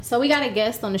So we got a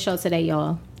guest on the show today,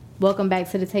 y'all. Welcome back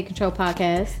to the Take Control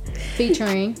podcast,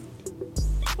 featuring.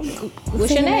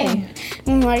 What's your name?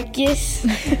 Marcus.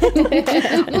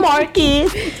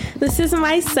 Marcus. This is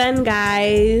my son,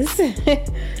 guys.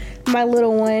 My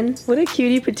little one. What a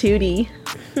cutie patootie.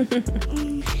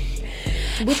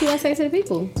 What you want to say to the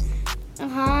people?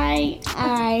 Hi.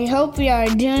 I hope you are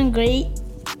doing great.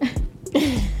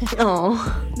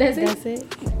 Oh, That's it.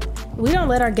 We don't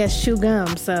let our guests chew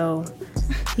gum, so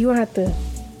you won't have to.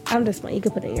 I'm just fine. You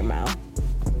can put it in your mouth.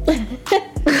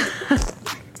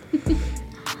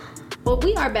 Well,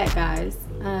 we are back, guys.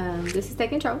 This is Take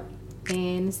Control,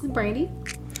 and this is Brandy.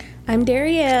 I'm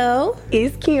Darielle.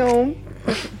 It's Kim.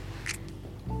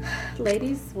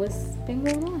 Ladies, what's been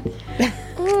going on?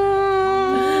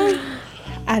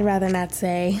 I'd rather not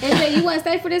say. MJ, you want to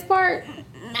stay for this part?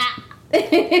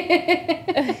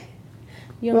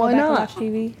 You don't Why go back not? and watch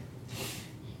TV?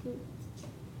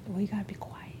 Well, you gotta be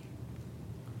quiet.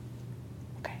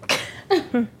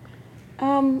 Okay.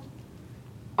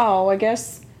 Oh, I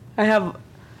guess I have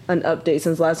an update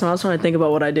since last time. I was trying to think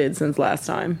about what I did since last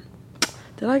time.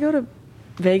 Did I go to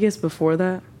Vegas before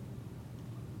that?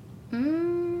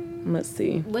 Let's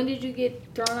see. When did you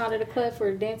get thrown out of the club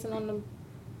for dancing on the...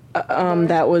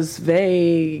 That was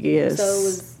Vegas. So it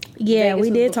was... Yeah, Vegas we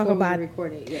was did talk before we about it.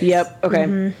 recorded, yes. Yep.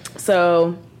 Okay.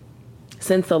 So,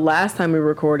 since the last time we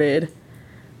recorded,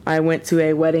 I went to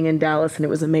a wedding in Dallas and it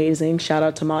was amazing. Shout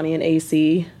out to Monty and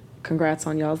AC. Congrats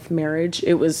on y'all's marriage.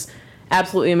 It was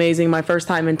absolutely amazing. My first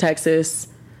time in Texas.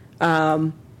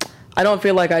 I don't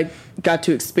feel like I got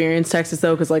to experience Texas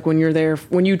though, because like when you're there,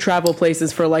 when you travel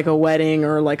places for like a wedding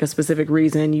or like a specific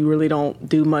reason, you really don't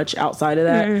do much outside of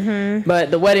that. But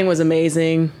the wedding was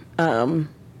amazing.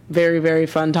 Very, very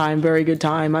fun time. Very good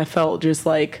time. I felt just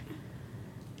like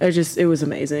it was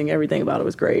amazing. Everything about it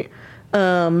was great.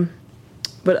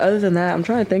 But other than that, I'm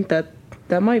trying to think that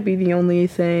might be the only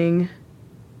thing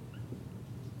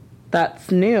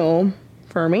that's new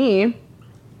for me.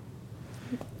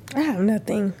 I have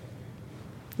nothing.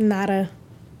 Nada.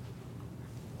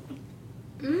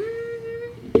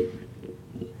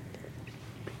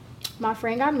 My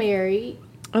friend got married.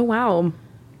 Oh, wow.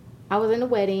 I was in a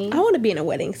wedding. I want to be in a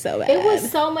wedding so bad. It was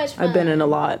so much fun. I've been in a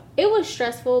lot. It was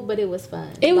stressful, but it was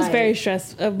fun. It was Like, very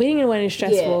stressful. Being in a wedding is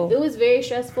stressful. Yeah, it was very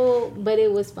stressful, but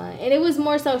it was fun. And it was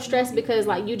more so stress because,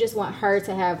 like, you just want her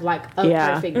to have, like, a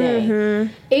perfect day.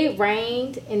 It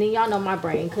rained, and then y'all know my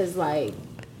brain because, like,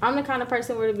 I'm the kind of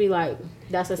person where to be like,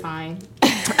 that's a sign.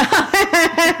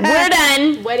 We're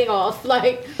done. Wedding off.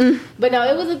 Like, but no,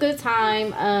 it was a good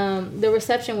time. The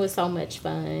reception was so much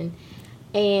fun.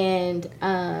 And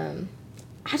I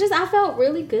felt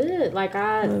really good. Like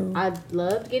I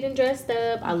loved getting dressed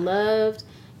up. I loved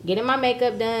getting my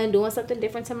makeup done, doing something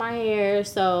different to my hair.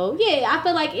 So yeah, I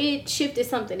feel like it shifted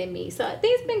something in me. So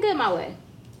things been good my way.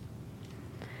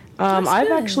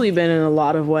 I've actually been in a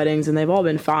lot of weddings and they've all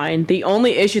been fine. The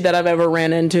only issue that I've ever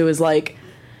ran into is like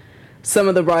some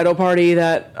of the bridal party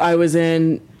that I was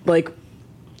in, like,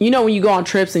 you know, when you go on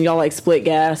trips and y'all like split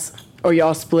gas or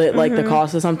y'all split like the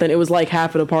cost of something, it was like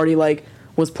half of the party like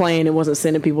was playing and wasn't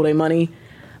sending people their money.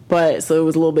 But so it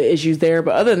was a little bit issues there.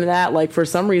 But other than that, like for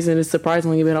some reason it's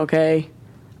surprisingly been okay.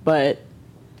 But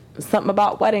something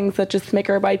about weddings that just make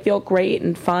everybody feel great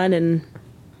and fun, and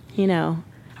you know,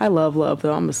 I love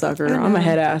though. I'm a sucker. I'm a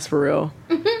head ass for real.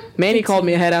 Manny called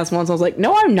me a head ass once. I was like,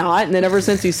 no, I'm not. And then ever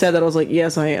since you said that, I was like,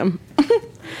 yes, I am.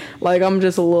 Like I'm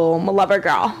just I'm a lover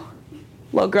girl,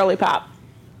 little girly pop.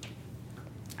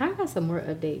 I got some more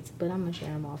updates, but I'm gonna share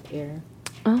them off air.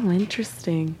 Oh,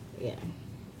 interesting. Yeah.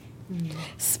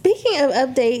 Speaking of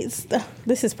updates,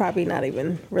 this is probably not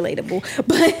even relatable,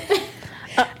 but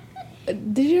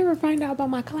did you ever find out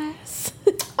about my class?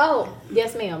 Oh,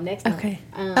 yes, ma'am. Next month. Okay.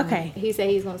 Okay. He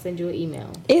said he's gonna send you an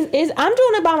email. Is I'm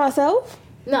doing it by myself?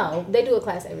 No, they do a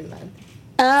class every month.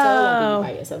 So it won't be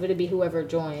by Oh, yourself. It'll be whoever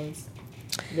joins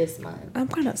this month. I'm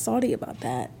kind of salty about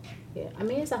that. Yeah. I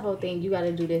mean, it's a whole thing. You got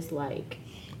to do this, like,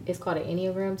 it's called an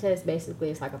Enneagram test. Basically,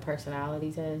 it's like a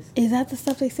personality test. Is that the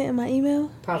stuff they sent in my email?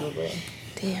 Probably.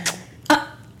 Damn. I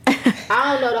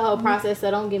don't know the whole process, so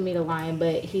don't give me the line,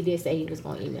 but he did say he was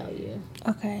going to email you.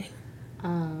 Okay.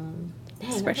 Dang,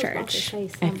 It's I for was about to church. say I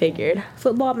something. figured.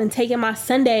 Football been taking my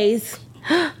Sundays.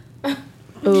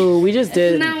 Ooh, we just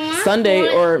did Now, my Sunday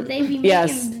point, or they be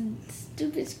yes. making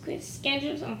stupid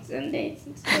schedules on Sundays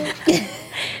and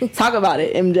stuff. Talk about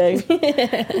it, MJ.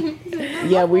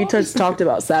 Yeah, we just talked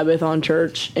about Sabbath in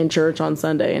church on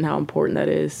Sunday and how important that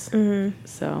is.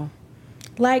 So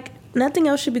Like, nothing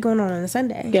else should be going on a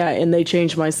Sunday. yeah, and they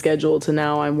changed my schedule to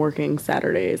now I'm working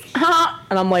Saturdays.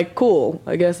 And I'm like, cool.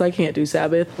 I guess I can't do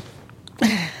Sabbath.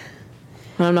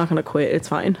 I'm not gonna quit. It's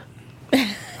fine.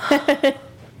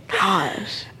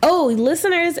 Gosh. Oh,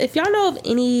 listeners, if y'all know of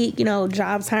any,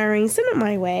 jobs hiring, send them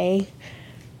my way.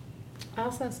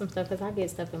 I'll send some stuff because I get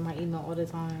stuff in my email all the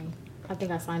time. I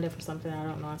think I signed up for something I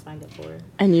don't know I signed up for.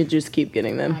 And you just keep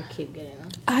getting them. I keep getting them.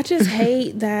 I just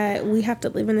hate that we have to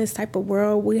live in this type of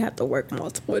world. We have to work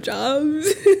multiple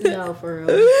jobs. No, for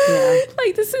real. Yeah.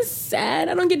 Like, this is sad.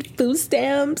 I don't get food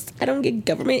stamps. I don't get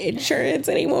government insurance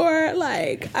anymore.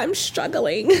 Like, I'm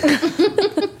struggling.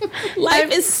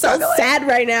 Life is so sad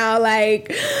right now.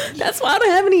 Like, that's why I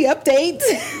don't have any updates.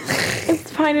 It's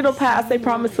fine. It'll pass. They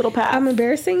promise it'll pass. I'm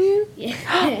embarrassing you?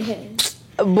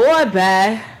 Boy,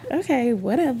 bad. Okay,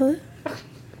 whatever.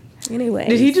 Anyway.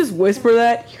 Did he just whisper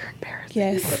that? You're embarrassed.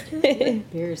 Yes.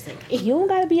 Embarrassing. You don't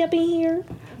gotta be up in here.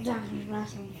 I'm talking about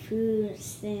some food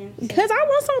stamps. Because I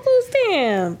want some food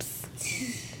stamps.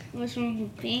 What's wrong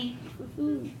with paying for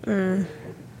food?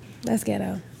 That's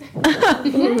ghetto.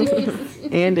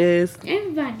 And is.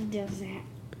 Everybody does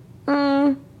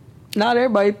that. Not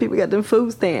everybody. People got them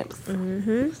food stamps.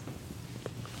 Mm-hmm.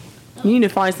 You need to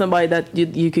find somebody that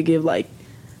you could give, like,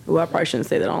 well, I probably shouldn't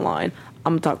say that online.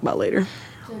 I'm going to talk about later.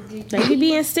 So They be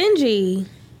being stingy.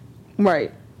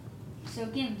 Right. So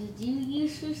again, did you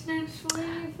use food stamps for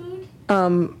your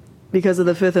food? Because of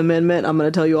the Fifth Amendment, I'm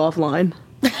going to tell you offline.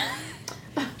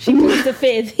 She pleads the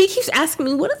fifth. He keeps asking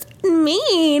me, what does it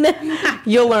mean?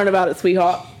 You'll learn about it,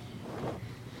 sweetheart.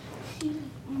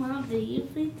 Mom, do you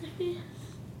plead the fifth?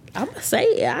 I'm going to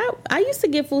say, I used to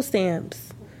get food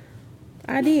stamps.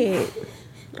 I did.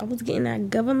 I was getting that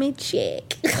government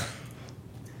check.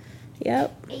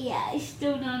 Yep. Yeah, I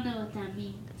still don't know what that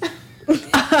means.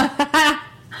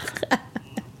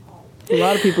 A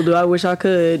lot of people do. I wish I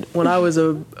could. When I was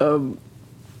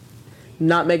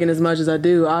not making as much as I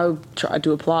do, I tried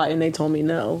to apply and they told me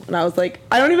no. And I was like,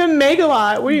 I don't even make a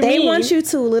lot. What do you mean? They want you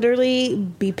to literally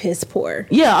be piss poor.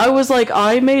 Yeah, I was like,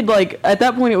 I made like, at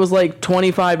that point it was like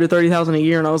 25 to 30,000 a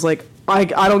year. And I was like, I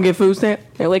don't get food stamps.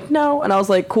 They're like, no. And I was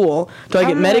like, cool. Do I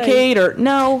get Medicaid or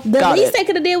no? The least they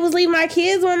could have did was leave my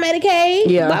kids on Medicaid.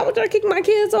 Yeah. Why would I kick my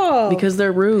kids off? Because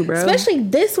they're rude, bro. Especially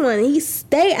this one. He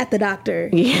stay at the doctor.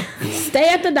 Yeah. Stay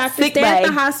at the doctor. Sick stay at bay.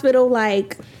 the hospital.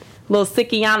 Like, Little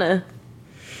sickiana.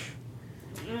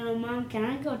 Mom, can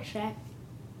I go check?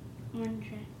 One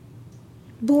check.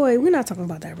 boy, we're not talking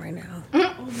about that right now.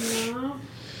 Oh,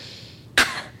 no.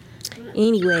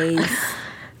 Anyways.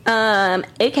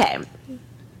 Okay.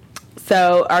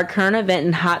 So our current event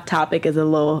and hot topic is a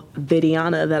little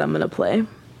vidiana that I'm gonna play.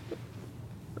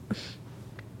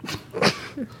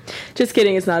 Just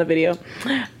kidding, it's not a video.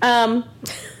 I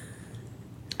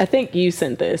think you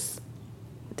sent this.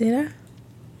 Did I?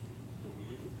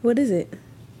 What is it?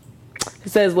 It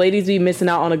says ladies be missing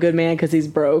out on a good man because he's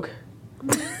broke.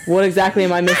 What exactly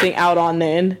am I missing out on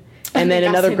then? And then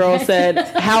another girl said,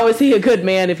 how is he a good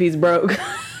man if he's broke?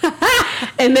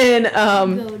 And then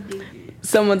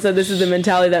someone said this is the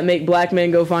mentality that make black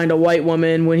men go find a white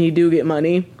woman when he do get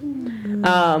money.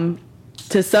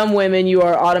 To some women, you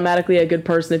are automatically a good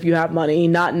person if you have money,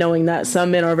 not knowing that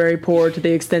some men are very poor to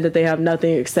the extent that they have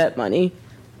nothing except money.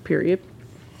 Period.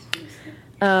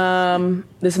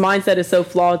 This mindset is so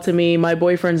flawed to me. My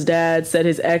boyfriend's dad said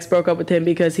his ex broke up with him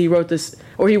because he wore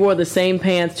the same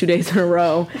pants 2 days in a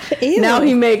row. Ew. Now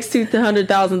he makes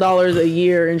 $200,000 a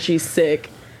year and she's sick.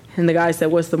 And the guy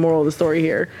said, what's the moral of the story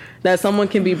here? That someone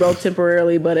can be broke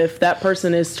temporarily, but if that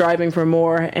person is striving for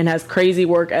more and has crazy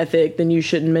work ethic, then you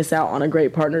shouldn't miss out on a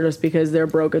great partner just because they're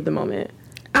broke at the moment.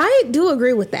 I do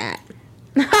agree with that.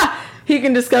 He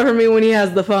can discover me when he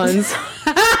has the funds.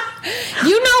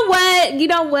 You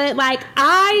know what? Like,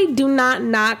 I do not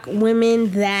knock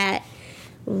women that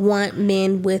want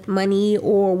men with money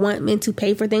or want men to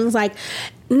pay for things. Like,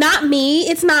 not me.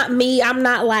 It's not me. I'm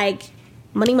not like,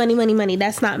 money, money, money, money.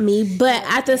 That's not me. But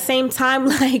at the same time,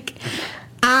 like,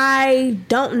 I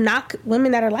don't knock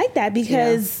women that are like that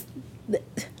because,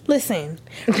 listen,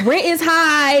 rent is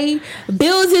high,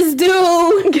 bills is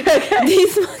due,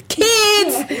 these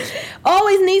kids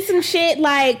always need some shit.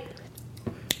 Like,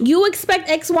 you expect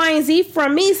X, Y, and Z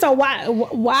from me, so why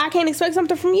I can't expect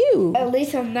something from you? At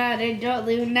least I'm not an adult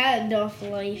living that adult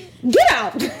life. Get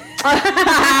out.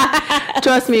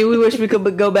 Trust me, we wish we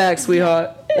could go back,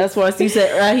 sweetheart. That's why he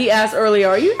said, he asked earlier,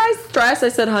 are you guys stressed? I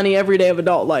said, honey, every day of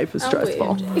adult life is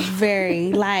stressful.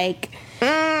 Very, like,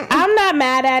 I'm not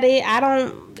mad at it.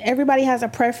 Everybody has a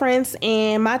preference,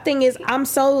 and my thing is, I'm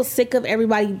so sick of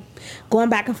everybody going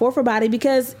back and forth about it,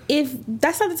 because if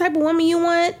that's not the type of woman you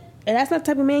want, and that's not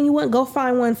the type of man you want, go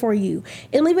find one for you.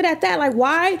 And leave it at that. Like,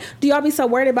 why do y'all be so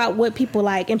worried about what people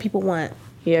like and people want?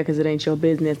 Yeah, because it ain't your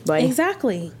business, buddy.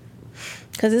 Exactly.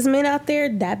 Because there's men out there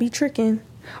that be tricking.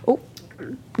 Oh.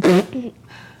 I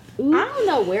don't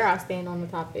know where I stand on the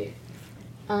topic.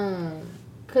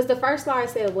 Because the first slide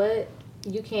said what?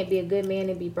 You can't be a good man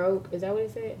and be broke. Is that what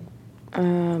it said?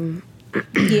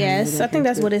 Yes, I think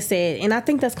that's what it said, and I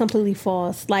think that's completely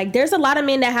false. Like, there's a lot of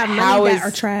men that have money that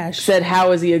are trash. Said,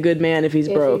 how is he a good man if he's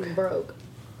broke? He's broke.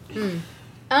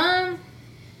 I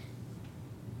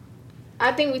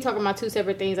think we talking about two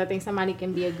separate things. I think somebody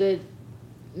can be a good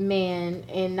man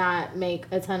and not make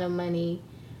a ton of money.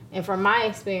 And from my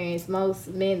experience, most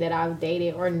men that I've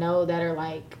dated or know that are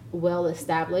like well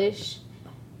established,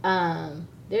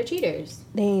 they're cheaters.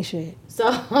 They ain't shit.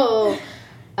 So,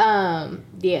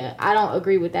 yeah, I don't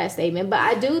agree with that statement. But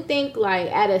I do think,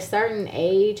 like, at a certain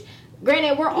age,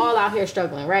 granted, we're all out here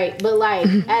struggling, right? But, like,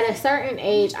 at a certain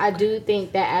age, I do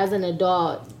think that as an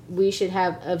adult, we should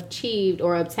have achieved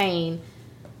or obtained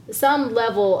some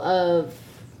level of,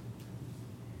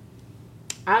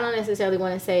 I don't necessarily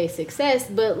want to say success,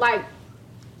 but, like,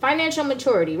 financial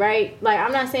maturity, right? Like,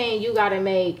 I'm not saying you got to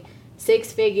make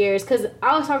 6 figures, because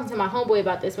I was talking to my homeboy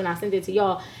about this when I sent it to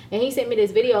y'all, and he sent me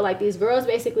this video. Like, these girls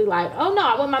basically like, oh no,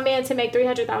 I want my man to make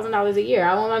 $300,000 a year,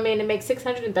 I want my man to make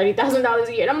 $630,000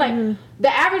 a year, and I'm like, the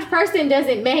average person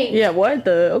doesn't make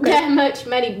that much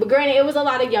money. But granted, it was a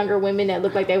lot of younger women that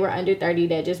looked like they were under 30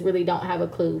 that just really don't have a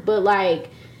clue. But like,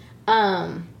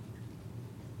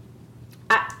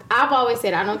 I've always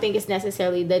said I don't think it's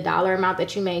necessarily the dollar amount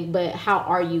that you make, but how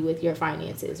are you with your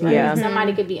finances, right? Yeah.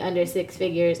 Somebody could be under 6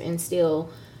 figures and still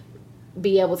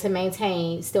be able to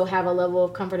maintain, still have a level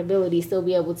of comfortability, still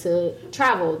be able to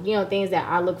travel, you know, things that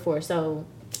I look for. So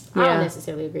I don't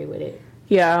necessarily agree with it.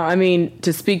 Yeah, I mean,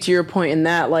 to speak to your point in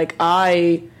that, like,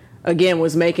 I, again,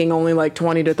 was making only like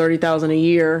 $20,000 to $30,000 a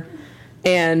year,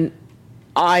 and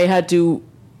I had to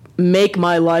make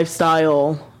my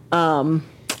lifestyle, I don't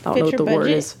know what the word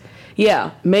is.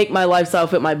 Yeah, make my lifestyle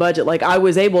fit my budget. Like, I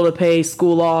was able to pay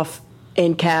school off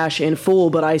in cash in full,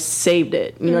 but I saved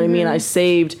it. You know what I mean? I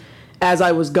saved as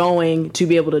I was going to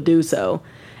be able to do so.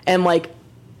 And, like,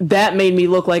 that made me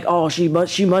look like, oh, she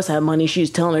must have money.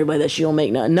 She's telling everybody that she don't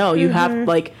make nothing. No, you have,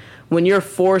 like, when you're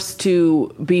forced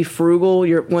to be frugal,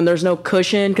 when there's no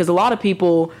cushion, because a lot of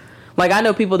people, like, I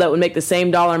know people that would make the same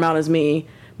dollar amount as me,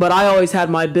 but I always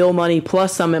had my bill money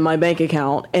plus some in my bank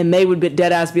account, and they would be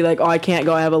dead ass be like, oh, I can't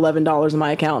go, I have $11 in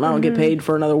my account and I don't get paid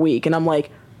for another week. And I'm like,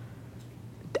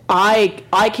 I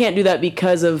can't do that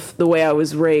because of the way I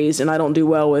was raised, and I don't do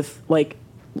well with, like,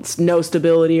 no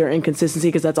stability or inconsistency,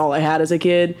 because that's all I had as a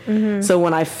kid. So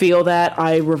when I feel that,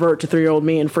 I revert to 3-year-old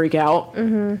me and freak out.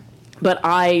 But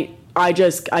I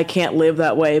can't live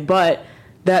that way. But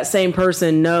that same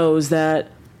person knows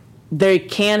that they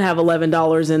can have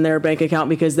 $11 in their bank account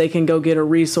because they can go get a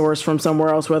resource from somewhere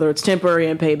else, whether it's temporary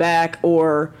and pay back,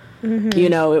 or you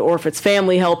know, or if it's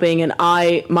family helping, and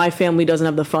my family doesn't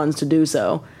have the funds to do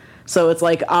so. So it's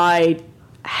like I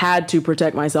had to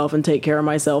protect myself and take care of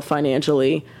myself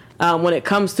financially. When it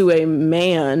comes to a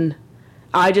man,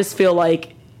 I just feel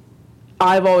like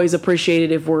I've always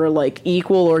appreciated if we're like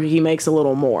equal or he makes a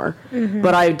little more.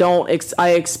 But I don't, I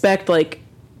expect, like,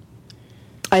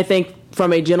 I think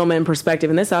from a gentleman perspective,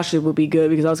 and this actually would be good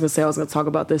because I was going to talk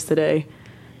about this today,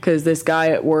 because this guy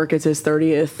at work, it's his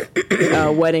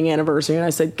 30th wedding anniversary, and I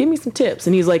said, give me some tips.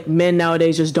 And he's like, men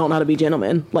nowadays just don't know how to be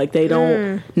gentlemen. Like, they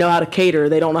don't know how to cater.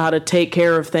 They don't know how to take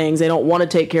care of things. They don't want to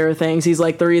take care of things. He's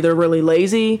like, they're either really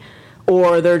lazy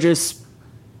or they're just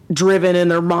driven and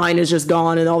their mind is just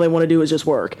gone and all they want to do is just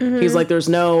work. He's like, there's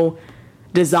no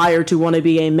desire to want to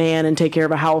be a man and take care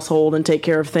of a household and take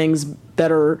care of things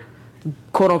that are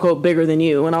quote unquote bigger than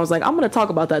you. And I was like, I'm going to talk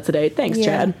about that today. Thanks,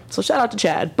 Chad. So shout out to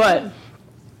Chad. But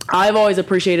I've always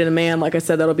appreciated a man, like I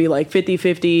said, that'll be like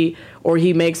 50-50 or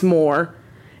he makes more.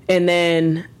 And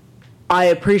then I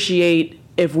appreciate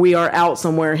if we are out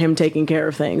somewhere, him taking care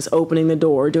of things, opening the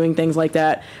door, doing things like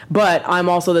that. But I'm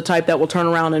also the type that will turn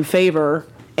around in favor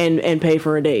and pay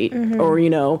for a date. Or, you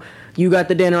know, you got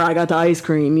the dinner, I got the ice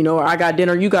cream, you know, or I got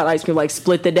dinner, you got ice cream, like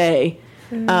split the day.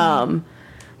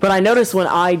 But I notice when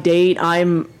I date,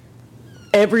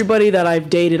 everybody that I've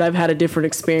dated, I've had a different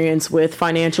experience with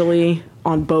financially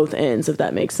on both ends, if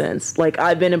that makes sense. Like,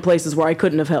 I've been in places where I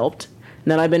couldn't have helped,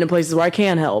 and then I've been in places where I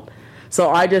can help.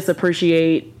 So I just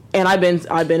appreciate, and I've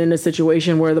been in a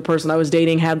situation where the person I was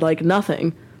dating had like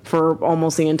nothing for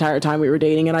almost the entire time we were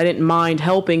dating, and I didn't mind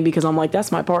helping because I'm like,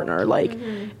 that's my partner. Like,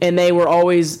 and they were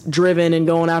always driven and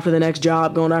going after the next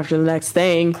job, going after the next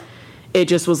thing. It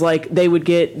just was like they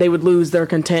would lose their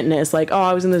contentness. Like, oh,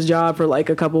 I was in this job for like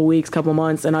a couple weeks, couple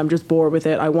months, and I'm just bored with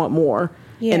it. I want more.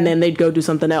 Yeah. And then they'd go do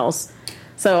something else.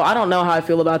 So I don't know how I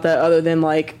feel about that, other than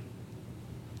like,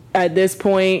 at this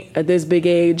point, at this big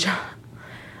age,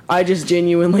 I just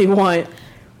genuinely want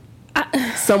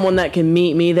someone that can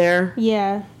meet me there.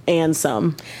 Yeah. And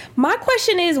some. My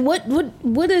question is, what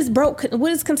is broke?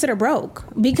 What is considered broke?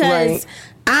 Because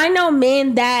I know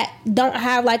men that don't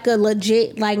have like a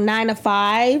legit like 9 to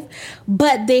 5,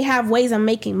 but they have ways of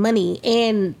making money.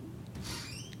 And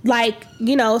like,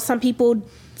 you know, some people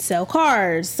sell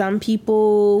cars, some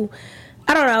people,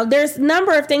 I don't know. There's a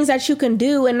number of things that you can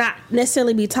do and not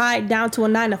necessarily be tied down to a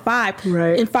 9 to 5,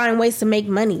 and find ways to make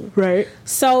money. Right.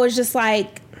 So it's just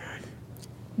like,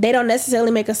 they don't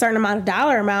necessarily make a certain amount of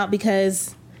dollar amount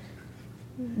because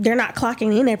they're not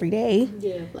clocking in every day.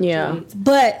 Yeah.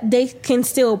 But they can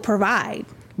still provide.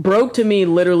 Broke to me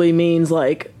literally means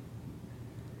like,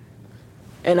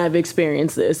 and I've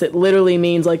experienced this, it literally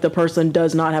means like the person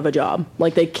does not have a job.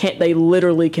 Like they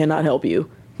literally cannot help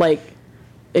you. Like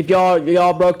if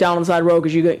y'all broke down on the side of the road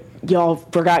because y'all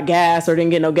forgot gas or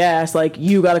didn't get no gas, like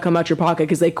you got to come out your pocket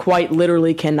because they quite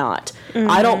literally cannot.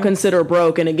 I don't consider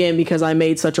broke, and again, because I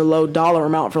made such a low dollar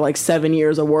amount for like 7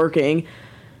 years of working,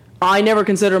 I never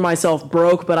considered myself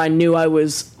broke, but I knew I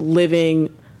was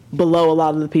living below a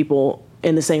lot of the people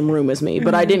in the same room as me.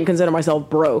 But I didn't consider myself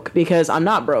broke because I'm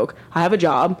not broke. I have a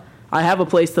job. I have a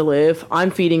place to live.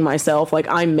 I'm feeding myself. Like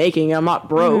I'm making. I'm not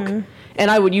broke. And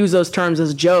I would use those terms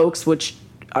as jokes, which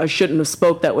I shouldn't have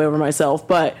spoke that way over myself,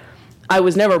 but I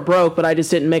was never broke, but I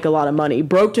just didn't make a lot of money.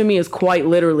 Broke to me is quite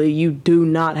literally you do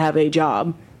not have a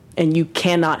job and you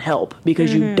cannot help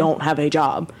because you don't have a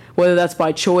job, whether that's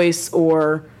by choice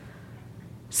or...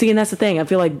 See, and that's the thing. I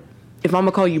feel like if I'm going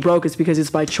to call you broke, it's because it's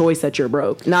by choice that you're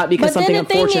broke, not because something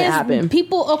unfortunate happened.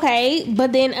 People, okay,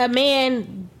 but then a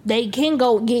man, they can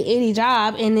go get any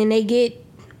job and then they get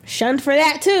shunned for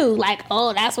that too. Like,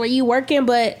 oh, that's where you working,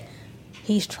 but...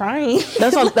 He's trying.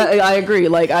 That's what I agree.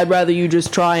 Like, I'd rather you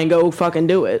just try and go fucking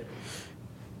do it.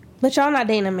 But y'all not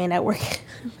dating a man at work.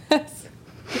 I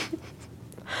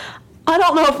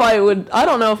don't know if I would. I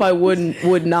don't know if I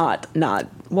would not.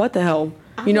 What the hell?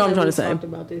 You know what I'm trying to say. We talked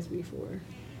about this before.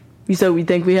 You said we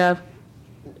think we have?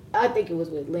 I think it was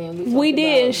with Lynn. We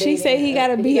did. She said he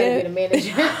gotta be the manager.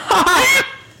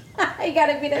 He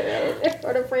gotta be the manager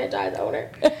or the franchise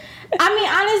owner. I mean,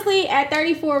 honestly, at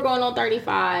 34 going on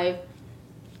 35,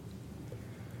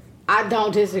 I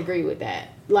don't disagree with that.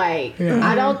 Like,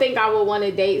 I don't think I would want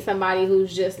to date somebody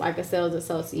who's just like a sales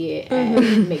associate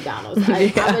at McDonald's. I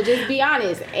would just be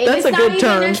honest. And that's a good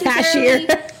term. Cashier.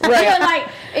 Right. Like,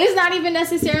 it's not even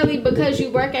necessarily because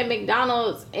you work at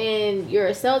McDonald's and you're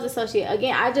a sales associate.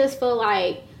 Again, I just feel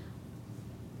like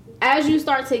as you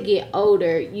start to get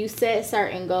older, you set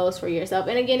certain goals for yourself.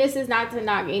 And again, this is not to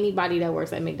knock anybody that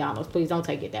works at McDonald's. Please don't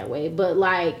take it that way. But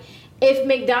like, if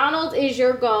McDonald's is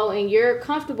your goal and you're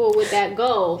comfortable with that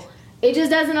goal, it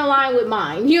just doesn't align with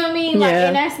mine. You know what I mean? Like,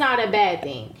 and that's not a bad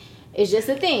thing. It's just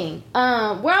a thing.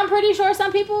 Where I'm pretty sure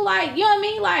some people, like, you know what I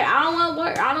mean? Like, I don't want to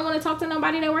work. I don't want to talk to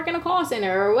nobody that work in a call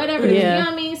center or whatever. You know what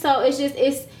I mean? So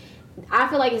I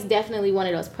feel like it's definitely one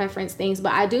of those preference things.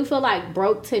 But I do feel like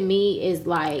broke to me is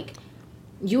like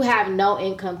you have no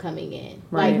income coming in.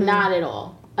 Like, not at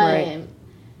all. Right.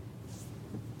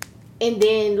 And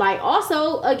then, like,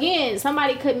 also, again,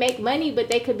 somebody could make money, but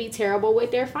they could be terrible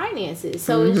with their finances.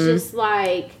 So it's just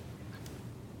like,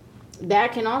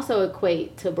 that can also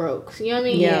equate to broke. You know what I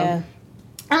mean? Yeah.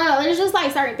 I don't know. There's just,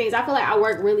 like, certain things. I feel like I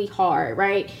work really hard,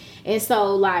 right? And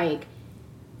so, like,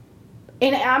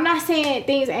 and I'm not saying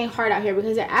things ain't hard out here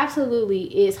because it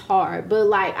absolutely is hard. But,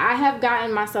 like, I have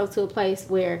gotten myself to a place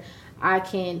where I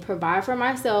can provide for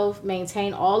myself,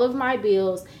 maintain all of my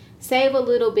bills, save a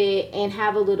little bit, and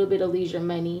have a little bit of leisure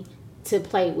money to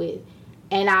play with.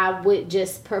 And I would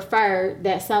just prefer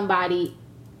that somebody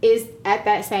is at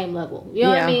that same level. You know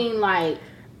what I mean? Like,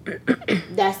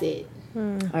 that's it.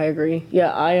 I agree.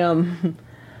 Yeah, I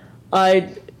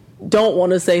don't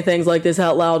want to say things like this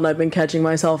out loud, and I've been catching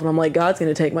myself, and I'm like, God's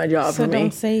going to take my job from me.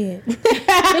 Don't say it.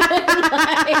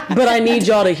 But I need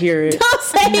y'all to hear it. Don't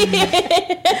say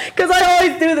it. Because I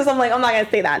always do this. I'm like, I'm not going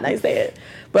to say that, and I say it.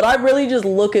 But I really just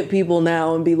look at people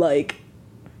now and be like,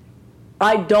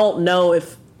 I don't know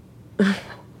if... I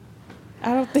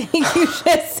don't think you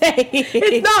should say it.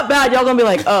 It's not bad. Y'all gonna be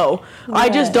like, oh. Yeah. I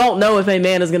just don't know if a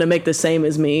man is gonna make the same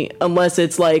as me. Unless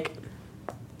it's like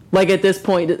at this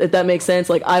point, if that makes sense.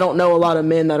 Like, I don't know a lot of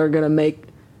men that are gonna make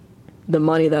the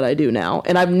money that I do now.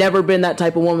 And I've never been that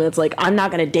type of woman that's like, I'm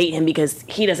not gonna date him because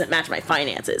he doesn't match my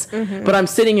finances. But I'm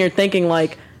sitting here thinking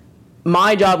like,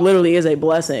 my job literally is a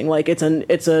blessing. Like, it's I'm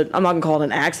not gonna call it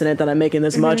an accident that I'm making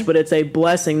this much, but it's a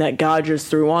blessing that God just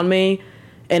threw on me.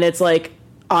 And it's like,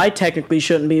 I technically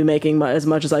shouldn't be making as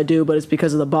much as I do, but it's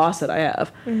because of the boss that I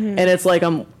have. And it's like,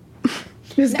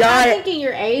 This Now, guy. I think in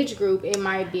your age group, it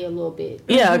might be a little bit.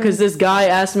 Yeah, because this guy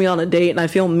asked me on a date, and I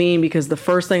feel mean because the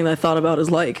first thing that I thought about is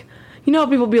like, you know,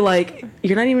 how people be like,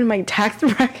 "You're not even in my tax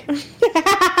bracket."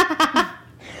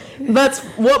 That's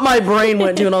what my brain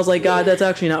went to, and I was like, God, that's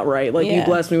actually not right. Like, you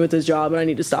blessed me with this job, and I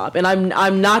need to stop. And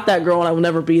I'm not that girl, and I will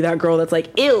never be that girl that's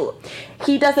like, ew,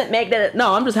 he doesn't make that.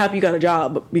 No, I'm just happy you got a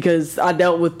job because I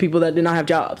dealt with people that did not have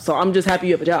jobs. So I'm just happy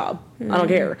you have a job. I don't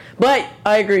care. But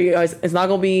I agree, guys. It's not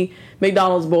gonna be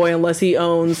McDonald's boy unless he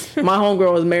owns. My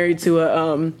homegirl is married to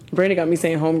a. Brandon got me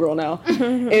saying homegirl now.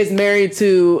 Is married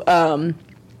to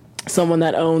someone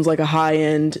that owns like a high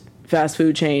end fast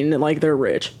food chain, and like they're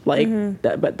rich, like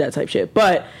that type shit.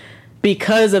 But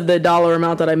because of the dollar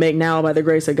amount that I make now, by the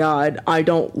grace of God, I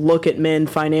don't look at men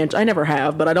financial. I never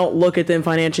have, but I don't look at them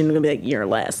financially and be like, you're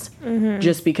less,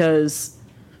 just because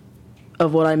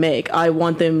of what I make. I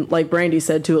want them, like Brandy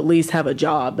said, to at least have a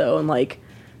job though, and like,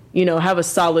 you know, have a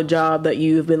solid job that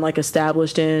you've been like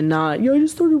established in. Not, I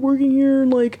just started working here,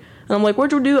 and like, and I'm like,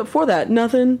 what'd you do it for that?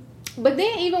 Nothing. But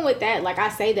then even with that, like I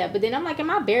say that, but then I'm like, am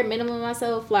I bare minimum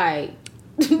myself? Like,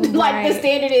 like the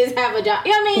standard is have a job.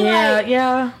 You know what I mean? Yeah, like,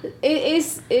 yeah.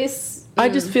 It's. I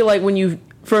just feel like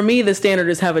for me, the standard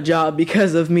is have a job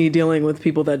because of me dealing with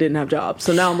people that didn't have jobs.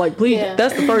 So now I'm like, please,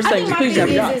 that's the first thing. I think Please my have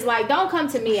a thing job. is like, don't come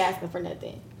to me asking for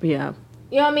nothing. Yeah.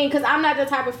 You know what I mean? Because I'm not the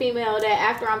type of female that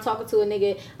after I'm talking to a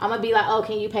nigga, I'm going to be like, oh,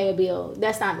 can you pay a bill?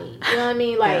 That's not me. You know what I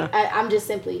mean? Like, I'm just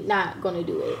simply not going to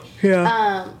do it.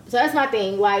 Yeah. So that's my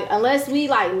thing. Like, unless we,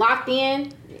 like, locked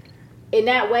in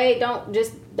that way,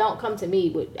 don't come to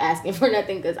me with asking for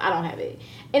nothing because I don't have it.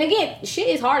 And again, shit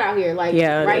is hard out here. Like,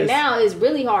 right now is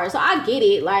really hard. So I get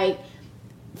it. Like,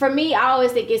 for me, I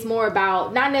always think it's more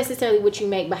about not necessarily what you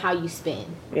make, but how you spend.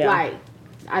 Yeah. Like,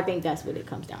 I think that's what it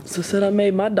comes down to. So said I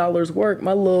made my dollars work.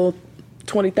 My little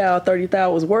 20,000,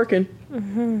 30,000 was working.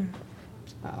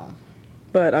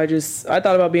 But I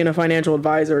thought about being a financial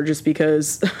advisor just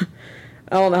because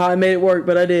I don't know how I made it work,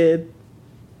 but I did.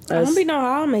 I don't know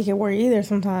how I'll make it work either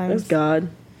sometimes. That's God.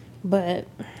 But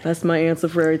that's my answer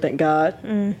for everything, God.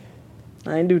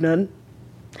 I ain't do nothing.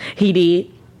 He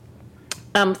did.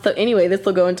 So anyway, this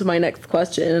will go into my next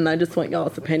question, and I just want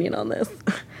y'all's opinion on this.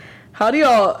 How do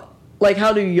y'all, like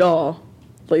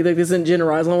this isn't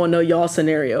generalized, I want to know y'all's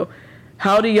scenario.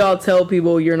 How do y'all tell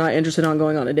people you're not interested on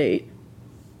going on a date?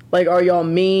 Like, are y'all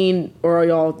mean, or are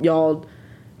y'all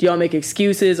do y'all make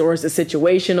excuses, or is it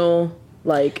situational?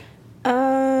 Like,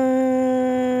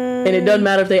 and it doesn't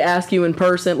matter if they ask you in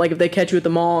person, like if they catch you at the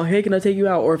mall, hey, can I take you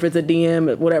out? Or if it's a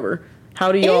DM, whatever.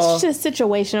 How do y'all... It's just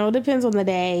situational. It depends on the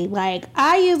day. Like,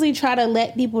 I usually try to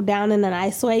let people down in a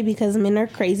nice way because men are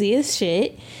crazy as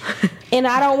shit. And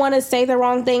I don't want to say the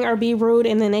wrong thing or be rude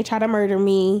and then they try to murder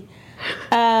me.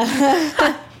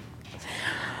 Yeah,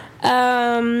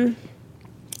 I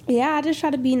just try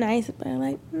to be nice. But I'm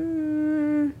like,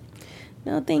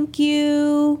 no, thank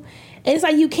you. It's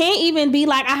like you can't even be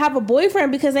like, I have a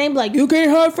boyfriend, because they ain't be like, you can't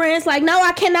have friends. Like, no,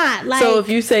 I cannot. Like, so if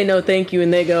you say no, thank you,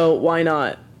 and they go, why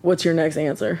not? What's your next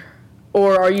answer?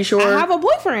 Or are you sure? I have a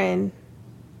boyfriend.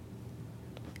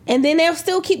 And then they'll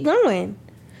still keep going.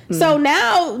 So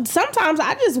now, sometimes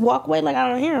I just walk away like I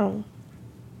don't hear them.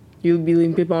 You be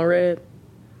leaving people on red?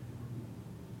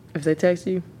 If they text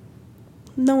you?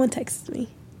 No one texts me.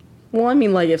 Well, I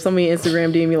mean, like, if somebody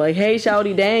Instagram DM me like, hey,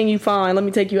 shawty, dang, you fine, let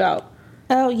me take you out.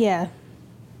 Oh, yeah.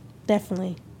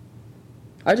 Definitely.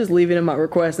 I just leave it in my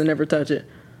request and never touch it.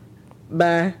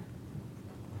 Bye.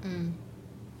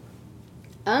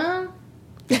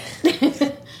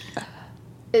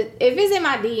 If it's in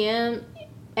my DM,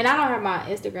 and I don't have my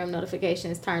Instagram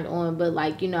notifications turned on, but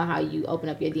like, you know how you open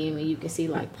up your DM and you can see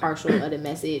like partial of the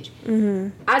message.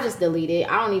 I just delete it.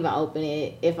 I don't even open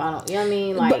it if I don't, you know what I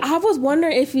mean? Like, but I was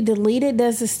wondering, if you delete it,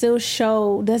 does it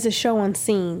show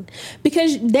unseen?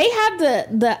 Because they have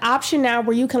the option now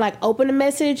where you can like open a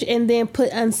message and then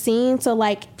put unseen, so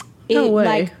like it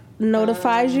like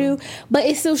notifies you, but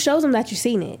it still shows them that you've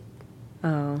seen it.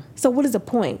 Oh. So what is the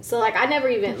point? So like, I never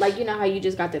even, like, you know how you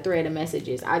just got the thread of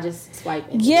messages, I just swipe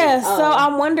and so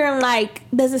I'm wondering, like,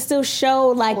 does it still show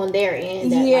like on their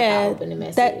end that like, I opened the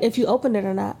message, that if you opened it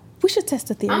or not? We should test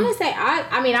the theory. I'm gonna say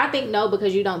I think no,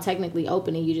 because you don't technically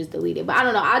open it, you just delete it. But I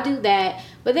don't know, I do that.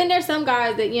 But then there's some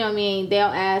guys that, you know what I mean, they'll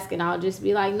ask and I'll just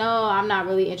be like, no, I'm not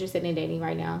really interested in dating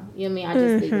right now. You know what I mean? I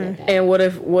just leave it at that. And what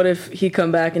if he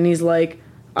come back and he's like,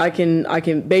 I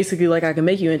can basically, like, I can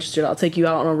make you interested. I'll take you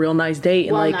out on a real nice date.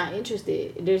 And well, like, I'm not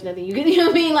interested. There's nothing you can, you know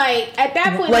what I mean? Like, at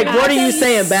that point, like, what are you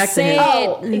saying back to him?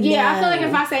 Oh, yeah, no. I feel like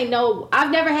if I say no,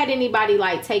 I've never had anybody,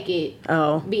 like, take it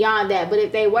beyond that. But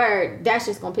if they were, that's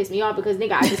just going to piss me off because,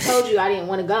 nigga, I just told you I didn't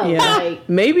want to go. Yeah. Like,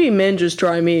 maybe men just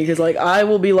try me because, like, I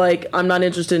will be like, I'm not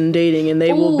interested in dating, and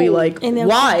they will be like, and then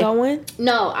why? Going?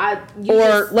 no,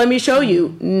 Let me show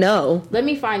you. No. let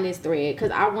me find this thread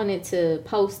because I wanted to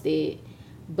post it,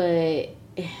 but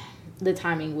the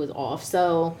timing was off.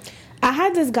 So I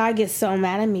had this guy get so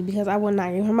mad at me because I would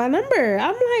not give him my number.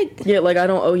 I'm like, Yeah, like, I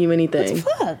don't owe you anything.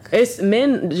 what the fuck? It's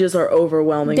men just are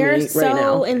overwhelming They're me so, right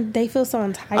now. and they feel so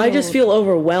entitled. I just feel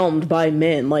overwhelmed by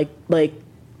men. Like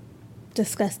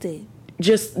disgusted.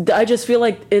 I just feel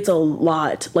like it's a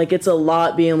lot. Like, it's a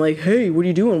lot being like, hey, what are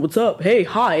you doing? What's up? Hey,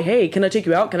 hi, hey, can I take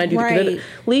you out? Can I do Right.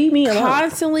 Leave me alone.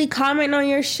 Constantly comment on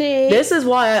your shit. This is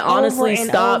why I honestly and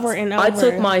stopped. over and I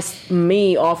took over.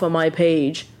 me off of my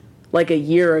page like a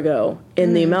year ago,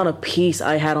 and the amount of peace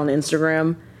I had on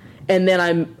Instagram. And then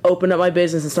I opened up my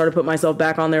business and started putting myself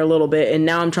back on there a little bit. And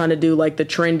now I'm trying to do like the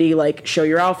trendy, like show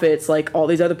your outfits, like all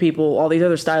these other people, all these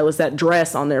other stylists that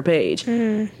dress on their page.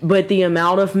 But the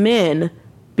amount of men,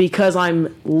 because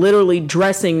I'm literally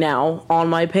dressing now on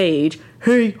my page,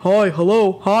 hey, hi,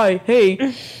 hello, hi,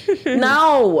 hey.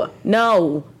 No.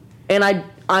 And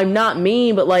I'm not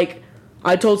mean, but like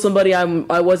I told somebody I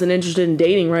wasn't interested in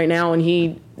dating right now, and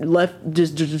he left,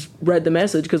 just read the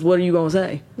message, because what are you gonna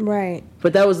say? Right.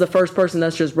 But that was the first person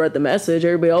that's just read the message.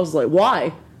 Everybody else is like,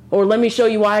 why? Or let me show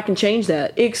you why I can change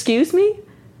that. Excuse me?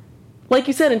 Like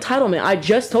you said, entitlement. I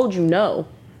just told you no.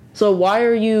 So why?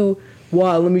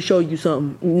 Let me show you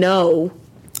something. No.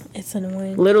 It's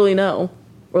annoying. Literally no.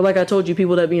 Or like I told you,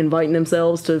 people that be inviting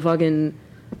themselves to fucking,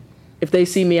 if they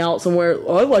see me out somewhere,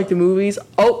 I like the movies.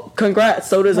 Oh, congrats.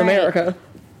 So does Right. America.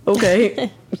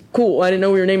 Okay. Cool. I didn't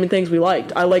know we were naming things we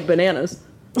liked. I like bananas.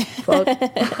 Fuck.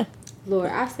 Lord,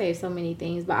 I saved so many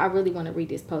things, but I really want to read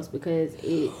this post because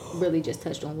it really just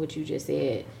touched on what you just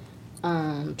said.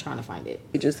 Trying to find it.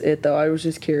 Just it though. I was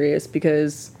just curious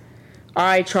because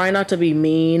I try not to be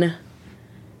mean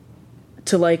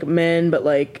to like men, but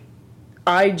like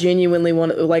I genuinely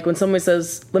want to, like when someone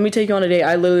says, let me take you on a date,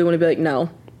 I literally want to be like,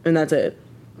 no, and that's it.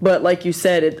 But like you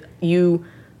said, you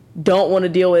don't want to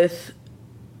deal with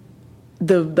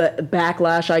the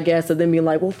backlash, I guess, of them being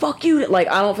like, well, fuck you. Like,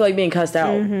 I don't feel like being cussed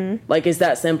out. Like, it's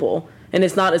that simple. And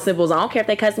it's not as simple as, I don't care if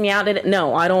they cuss me out.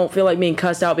 No, I don't feel like being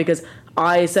cussed out because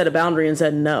I set a boundary and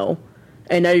said no.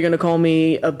 And now you're going to call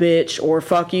me a bitch or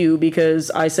fuck you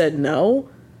because I said no?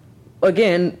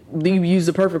 Again, you use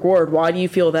the perfect word. Why do you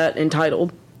feel that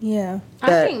entitled? Yeah.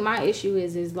 I think my issue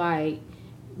is like,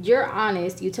 you're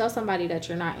honest, you tell somebody that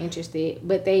you're not interested,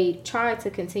 but they try to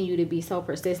continue to be so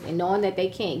persistent, knowing that they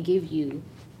can't give you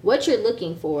what you're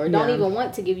looking for, don't even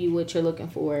want to give you what you're looking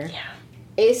for. Yeah.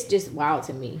 It's just wild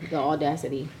to me, the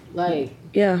audacity. Like,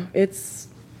 yeah, it's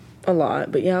a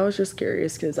lot. But yeah, I was just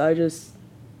curious because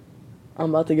I'm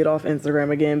about to get off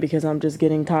Instagram again because I'm just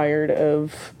getting tired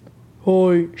of,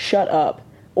 oh, shut up.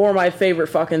 Or my favorite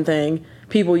fucking thing,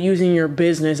 people using your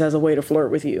business as a way to flirt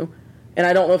with you. And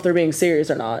I don't know if they're being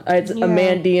serious or not. I had a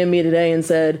man DM me today and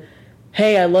said,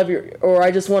 hey, I love your, or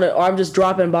I'm just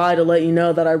dropping by to let you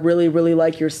know that I really, really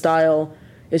like your style.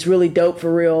 It's really dope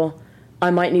for real.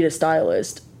 I might need a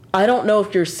stylist. I don't know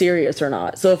if you're serious or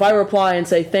not. So if I reply and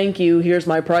say, thank you, here's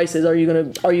my prices, are you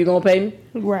gonna pay me?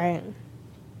 Right.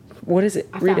 What is it?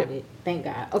 I Read found it. Thank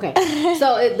God. Okay.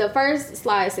 So the first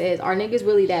slide says, are niggas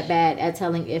really that bad at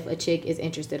telling if a chick is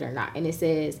interested or not? And it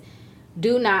says,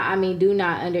 do not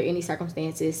under any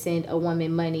circumstances send a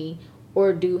woman money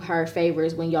or do her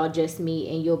favors when y'all just meet,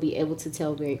 and you'll be able to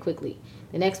tell very quickly.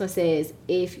 The next one says,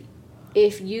 if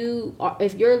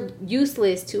you're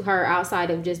useless to her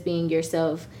outside of just being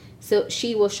yourself, so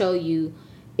she will show you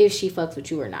if she fucks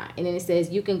with you or not. And then it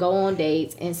says you can go on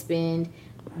dates and spend,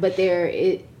 but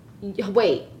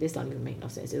wait, this don't even make no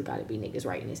sense. There's got to be niggas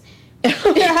writing this.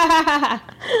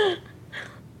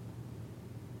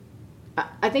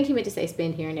 I think he meant to say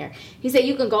spend here and there. He said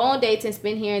you can go on dates and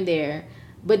spend here and there,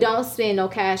 but don't spend no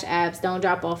cash apps, don't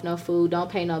drop off no food,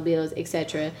 don't pay no bills,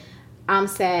 etc. I'm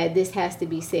sad this has to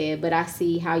be said, but I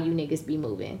see how you niggas be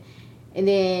moving. And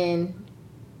then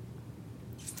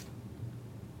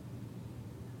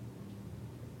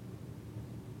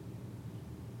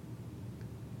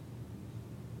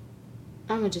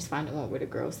I'm gonna just find the one where the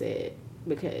girl said,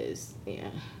 because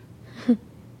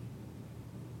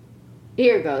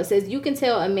Here it goes. It says, you can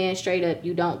tell a man straight up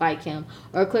you don't like him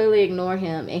or clearly ignore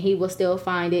him, and he will still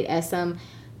find it as some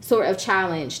sort of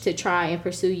challenge to try and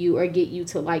pursue you or get you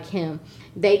to like him.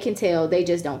 They can tell, they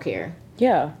just don't care.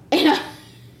 Yeah.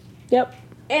 Yep.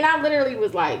 And I literally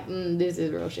was like, this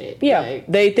is real shit. Yeah. Like,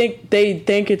 They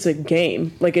think it's a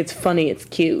game. Like, it's funny, it's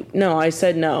cute. No, I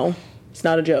said no. It's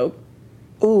not a joke.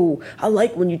 Ooh, I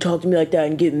like when you talk to me like that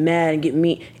and get mad and get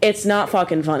mean. It's not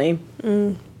fucking funny.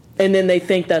 And then they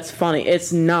think that's funny.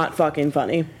 It's not fucking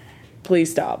funny. Please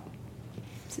stop.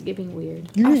 it's getting weird.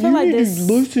 I feel like this.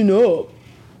 Loosen up.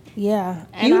 Yeah,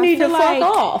 and You I need to feel fuck like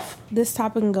off. This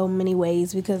topic can go many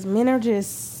ways because men are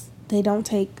just, they don't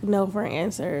take no for an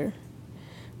answer.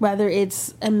 Whether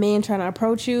it's a man trying to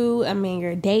approach you, a man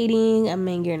you're dating, a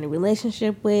man you're in a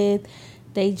relationship with,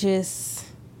 they just,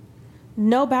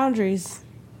 no boundaries.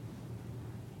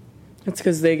 It's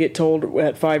because they get told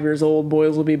at 5 years old,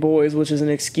 boys will be boys, which is an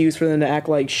excuse for them to act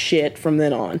like shit from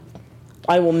then on.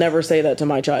 I will never say that to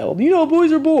my child. You know,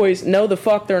 boys are boys. No, the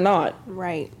fuck they're not.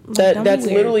 Right. Like, don't be That's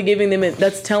weird. literally giving them,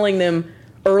 that's telling them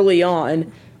early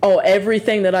on, oh,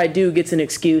 everything that I do gets an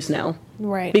excuse now.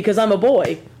 Right. Because I'm a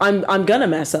boy. I'm gonna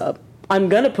mess up. I'm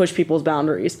gonna push people's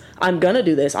boundaries. I'm gonna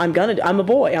do this. I'm a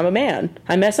boy. I'm a man.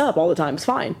 I mess up all the time. It's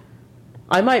fine.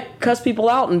 I might cuss people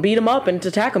out and beat them up and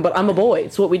attack them, but I'm a boy.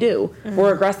 It's what we do.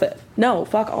 We're aggressive. No,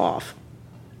 fuck off.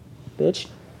 Bitch.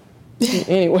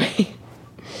 Anyway.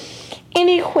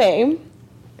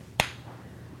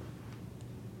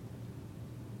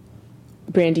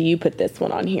 Brandy, you put this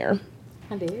one on here.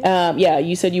 I did. Yeah,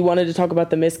 you said you wanted to talk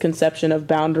about the misconception of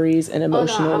boundaries and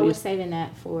emotional I was abuse. saving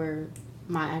that for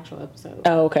my actual episode.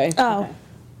 Oh, okay. Oh. Okay.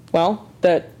 Well,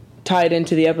 that tied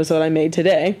into the episode I made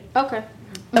today. Okay.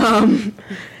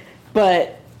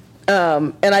 But,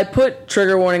 and I put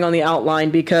trigger warning on the outline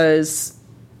because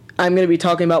I'm going to be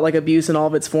talking about, like, abuse in all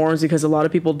of its forms because a lot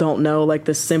of people don't know, like,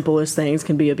 the simplest things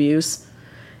can be abuse.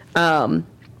 And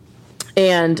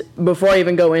before I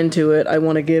even go into it, I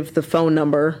want to give the phone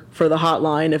number for the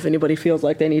hotline if anybody feels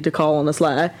like they need to call on the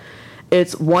Slack.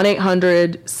 It's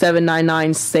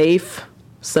 1-800-799-SAFE.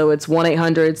 So it's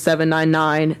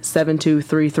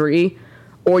 1-800-799-7233.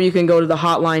 Or you can go to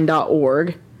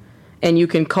thehotline.org and you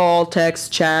can call,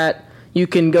 text, chat. You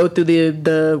can go through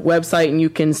the website and you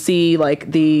can see,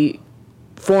 like, the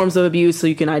forms of abuse so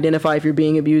you can identify if you're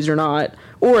being abused or not,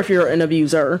 or if you're an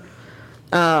abuser.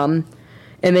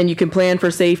 And then you can plan for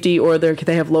safety, or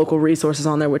they have local resources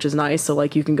on there, which is nice. So,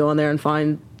 like, you can go on there and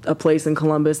find a place in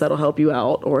Columbus that'll help you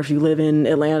out. Or if you live in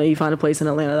Atlanta, you find a place in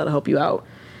Atlanta that'll help you out.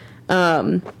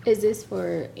 Is this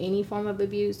for any form of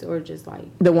abuse or just,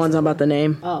 like... The ones I'm about to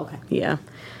name. Oh, okay. Yeah.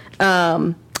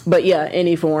 But, yeah,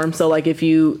 any form. So, like, that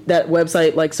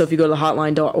website, like, so if you go to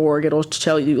thehotline.org, it'll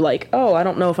tell you, like, oh, I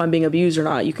don't know if I'm being abused or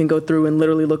not. You can go through and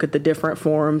literally look at the different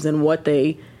forms and what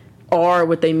they are,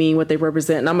 what they mean, what they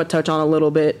represent. And I'm going to touch on a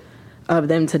little bit of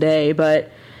them today.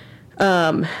 But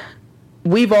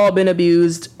we've all been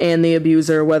abused and the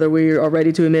abuser, whether we are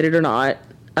ready to admit it or not.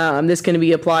 This can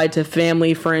be applied to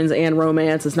family, friends, and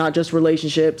romance. It's not just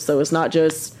relationships. So it's not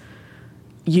just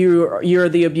you're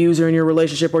the abuser in your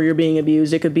relationship or you're being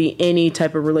abused. It could be any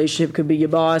type of relationship. It could be your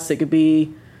boss. It could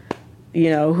be,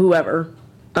 whoever.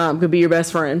 Could be your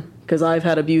best friend, because I've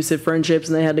had abusive friendships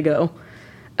and they had to go.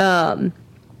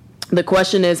 The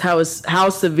question is, how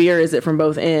severe is it from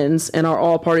both ends, and are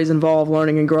all parties involved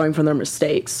learning and growing from their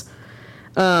mistakes?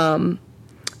 And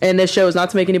this show is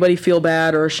not to make anybody feel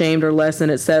bad or ashamed or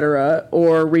lessen, etc.,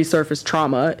 or resurface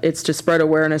trauma. It's to spread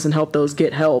awareness and help those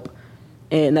get help.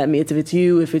 And that means if it's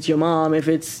you, if it's your mom, if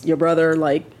it's your brother,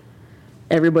 like,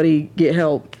 everybody get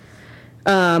help.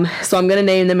 So I'm going to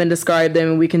name them and describe them,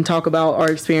 and we can talk about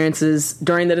our experiences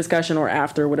during the discussion or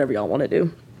after, whatever y'all want to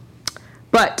do.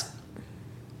 But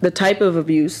the type of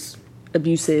abuses,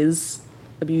 there's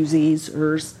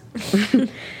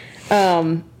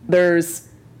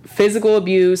physical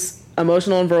abuse,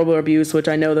 emotional and verbal abuse, which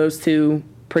I know those two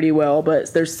pretty well,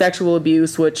 but there's sexual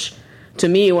abuse, which to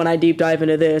me, when I deep dive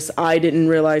into this, I didn't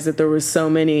realize that there was so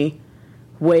many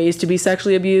ways to be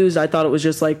sexually abused. I thought it was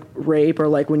just like rape or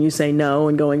like when you say no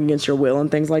and going against your will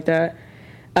and things like that.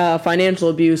 Financial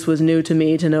abuse was new to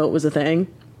me to know it was a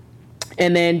thing.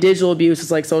 And then digital abuse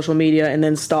is like social media, and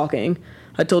then stalking.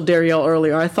 I told Darielle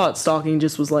earlier, I thought stalking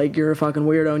just was like, you're a fucking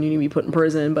weirdo and you need to be put in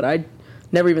prison, but I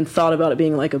never even thought about it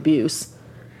being like abuse.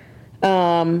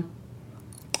 And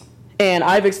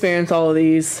I've experienced all of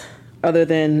these other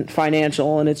than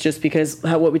financial, and it's just because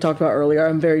what we talked about earlier,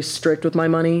 I'm very strict with my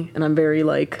money, and I'm very,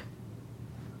 like,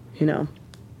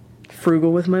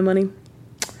 frugal with my money.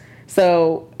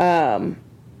 So,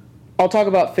 I'll talk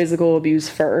about physical abuse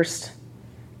first.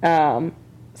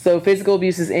 So physical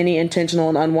abuse is any intentional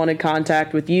and unwanted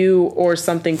contact with you or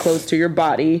something close to your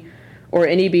body, or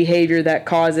any behavior that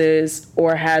causes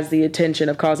or has the intention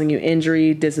of causing you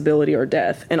injury, disability, or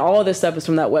death. And all of this stuff is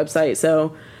from that website.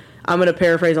 So I'm going to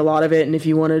paraphrase a lot of it, and if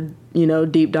you want to,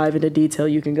 deep dive into detail,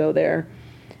 you can go there.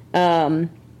 I'm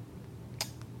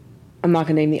not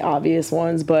going to name the obvious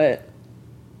ones, but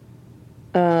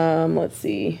let's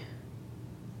see.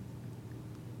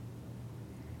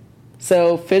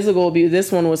 So physical abuse,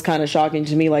 this one was kind of shocking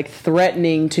to me, like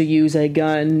threatening to use a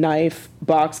gun, knife,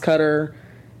 box cutter,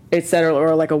 etc.,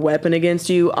 or like a weapon against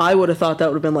you. I would have thought that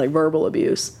would have been like verbal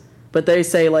abuse. But they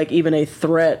say like even a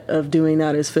threat of doing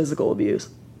that is physical abuse.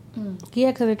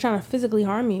 Yeah, because they're trying to physically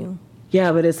harm you.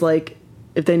 Yeah, but it's like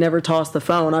if they never tossed the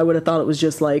phone, I would have thought it was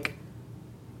just like,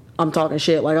 I'm talking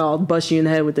shit, like I'll bust you in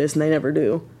the head with this, and they never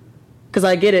do. Because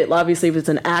I get it, obviously if it's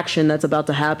an action that's about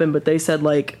to happen, but they said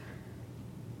like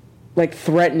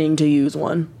threatening to use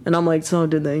one. And I'm like, so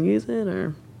did they use it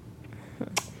or?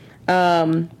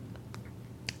 Oh,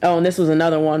 and this was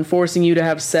another one, forcing you to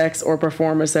have sex or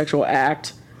perform a sexual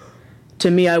act. To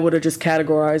me, I would have just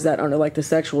categorized that under like the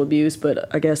sexual abuse,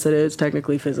 but I guess it is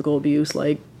technically physical abuse,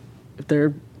 like if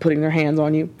they're putting their hands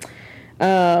on you.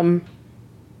 Grabbing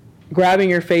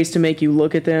your face to make you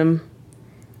look at them.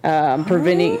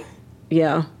 Preventing,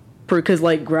 yeah, because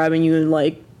like grabbing you and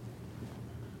like,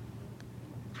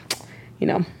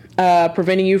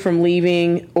 preventing you from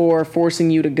leaving or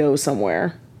forcing you to go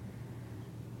somewhere.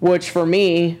 Which for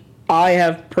me, I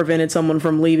have prevented someone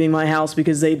from leaving my house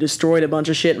because they destroyed a bunch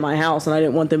of shit in my house and I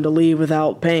didn't want them to leave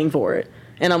without paying for it.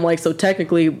 And I'm like, so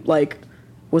technically, like,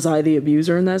 was I the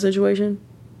abuser in that situation?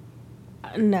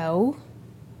 No.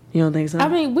 You don't think so? I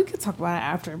mean, we could talk about it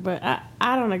after, but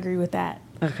I don't agree with that.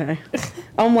 Okay.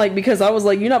 I'm like, because I was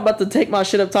like, you're not about to take my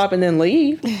shit up top and then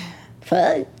leave.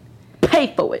 Fuck.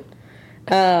 Pay for it.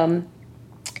 And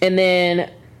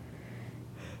then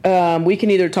we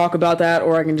can either talk about that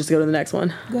or I can just go to the next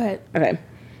one. Go ahead. Okay.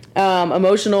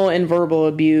 Emotional and verbal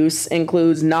abuse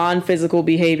includes non-physical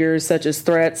behaviors such as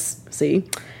threats,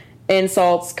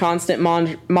 insults, constant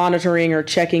monitoring or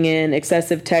checking in,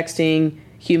 excessive texting,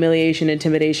 humiliation,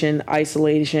 intimidation,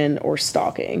 isolation, or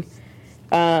stalking.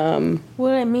 What do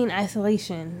I mean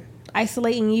isolation?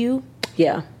 Isolating you?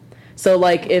 Yeah. So,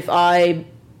 like, if I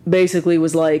basically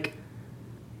was like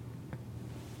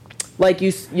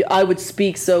I would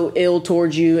speak so ill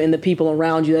towards you and the people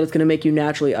around you that it's going to make you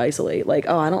naturally isolate. Like,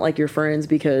 oh, I don't like your friends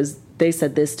because they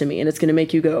said this to me. And it's going to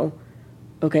make you go,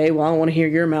 okay, well, I don't want to hear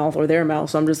your mouth or their mouth,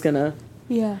 so I'm just going to.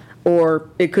 Yeah. Or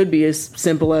it could be as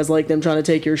simple as, like, them trying to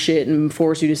take your shit and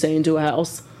force you to stay into a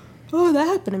house. Oh, that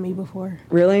happened to me before.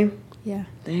 Really? Yeah.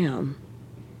 Damn.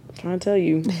 I'm trying to tell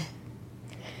you.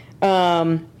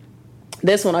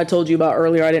 This one I told you about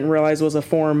earlier, I didn't realize was a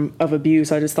form of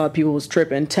abuse. I just thought people was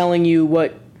tripping. Telling you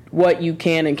what you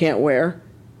can and can't wear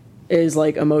is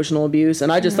like emotional abuse.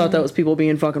 And I just thought that was people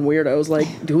being fucking weirdos. Like,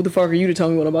 who the fuck are you to tell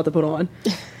me what I'm about to put on?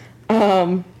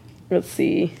 Let's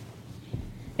see.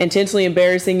 Intentionally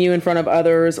embarrassing you in front of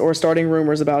others or starting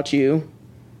rumors about you.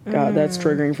 God, that's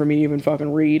triggering for me to even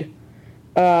fucking read.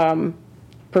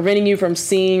 Preventing you from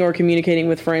seeing or communicating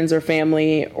with friends or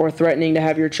family or threatening to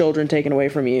have your children taken away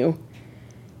from you.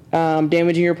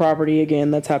 Damaging your property,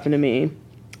 again, that's happened to me.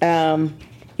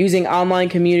 Using online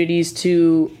communities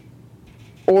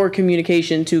or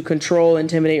communication to control,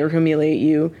 intimidate, or humiliate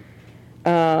you.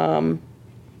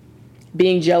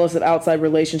 Being jealous of outside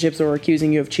relationships or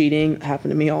accusing you of cheating,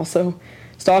 happened to me also.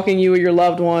 Stalking you or your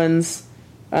loved ones.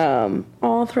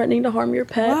 Threatening to harm your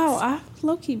pets. Wow, I've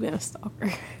low-key been a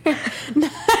stalker.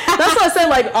 That's what I said.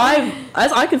 Like,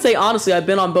 I can say honestly, I've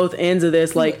been on both ends of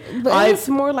this. Like, but it's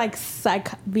more like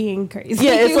being crazy.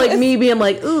 Yeah, it's like me being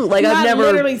like, ooh, like I've never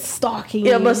literally stalking.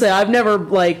 Yeah, I'm gonna say I've never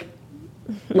like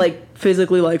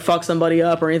physically like fuck somebody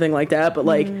up or anything like that. But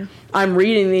like, I'm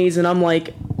reading these and I'm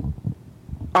like,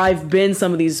 I've been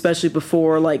some of these, especially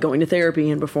before like going to therapy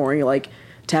and before like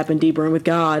tapping deeper in with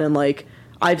God and like.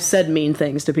 I've said mean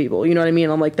things to people, you know what I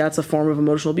mean? I'm like, that's a form of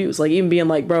emotional abuse. Like, even being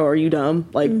like, bro, are you dumb?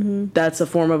 Like, that's a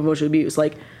form of emotional abuse.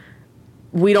 Like,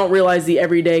 we don't realize the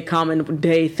everyday, common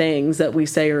day things that we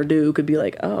say or do could be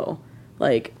like, oh.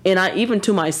 Like, and even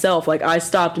to myself, like, I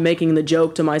stopped making the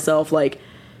joke to myself, like,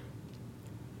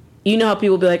 you know how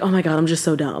people be like, oh my God, I'm just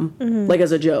so dumb. Like,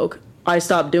 as a joke. I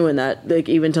stopped doing that, like,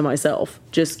 even to myself.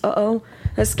 Just, that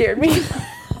scared me.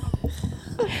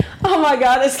 Oh my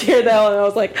God, that scared the hell out of me. I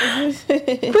was like,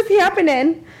 what's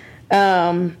happening?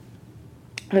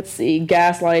 Let's see,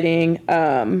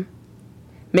 gaslighting,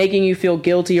 making you feel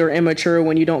guilty or immature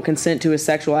when you don't consent to a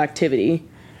sexual activity,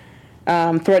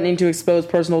 threatening to expose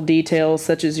personal details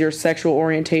such as your sexual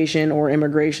orientation or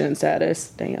immigration status.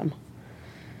 Damn.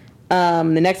 The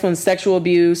next one's sexual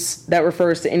abuse. That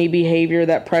refers to any behavior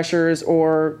that pressures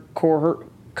or coerce.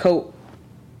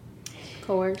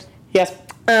 Yes.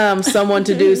 Someone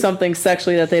to do something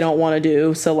sexually that they don't want to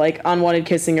do. So, like, unwanted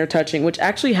kissing or touching, which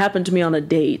actually happened to me on a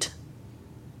date.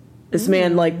 This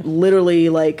man, like, literally,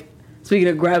 like, speaking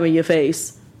of grabbing your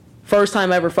face, first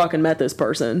time I ever fucking met this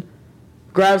person,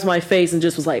 grabs my face and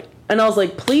just was like, and I was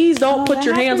like, please don't put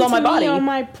your hands on my body. On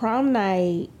my prom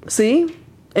night. See?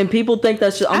 And people think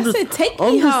that's just, I said, take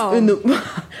me home.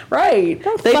 Right.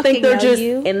 They think they're just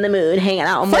in the mood, hanging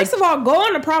out. First of all,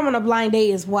 going to prom on a blind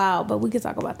date is wild, but we can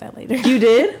talk about that later. You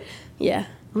did? Yeah.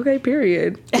 Okay,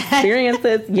 period.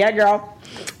 Experiences. Yeah, girl.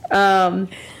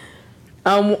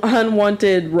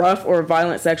 Unwanted, rough, or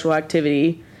violent sexual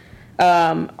activity.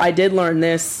 I did learn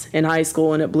this in high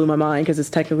school, and it blew my mind because it's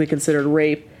technically considered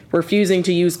rape. Refusing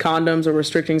to use condoms or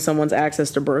restricting someone's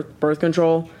access to birth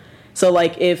control. So,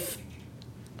 like, if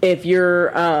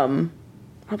you're,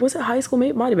 was it high school?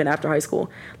 Maybe it might have been after high school.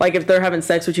 Like, if they're having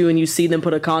sex with you and you see them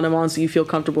put a condom on so you feel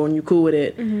comfortable and you cool with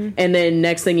it. Mm-hmm. And then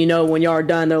next thing you know, when y'all are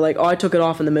done, they're like, oh, I took it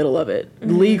off in the middle of it.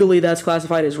 Mm-hmm. Legally, that's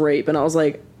classified as rape. And I was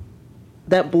like,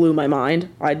 that blew my mind.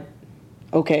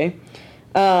 Okay.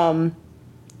 Let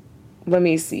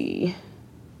me see.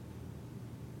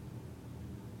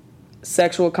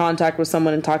 Sexual contact with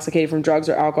someone intoxicated from drugs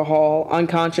or alcohol,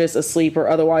 unconscious, asleep, or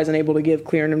otherwise unable to give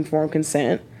clear and informed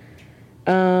consent.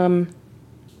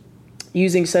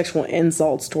 Using sexual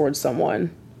insults towards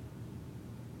someone.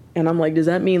 And I'm like, does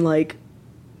that mean, like,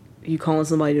 you calling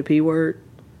somebody the P word?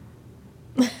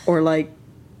 Or, like,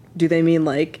 do they mean,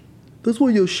 like, that's why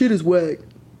your shit is whack?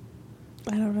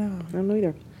 I don't know. I don't know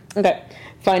either. Okay.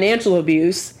 Financial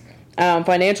abuse.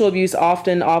 Financial abuse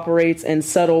often operates in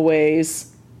subtle ways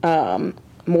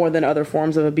more than other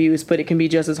forms of abuse, but it can be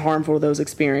just as harmful to those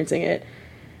experiencing it.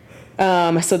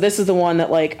 So this is the one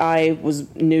that, like, I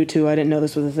was new to. I didn't know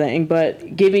this was a thing.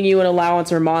 But giving you an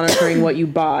allowance or monitoring what you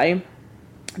buy.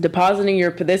 Depositing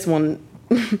this one,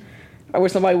 I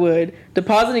wish somebody would.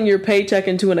 Depositing your paycheck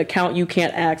into an account you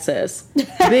can't access.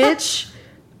 Bitch,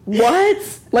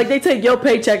 what? Like, they take your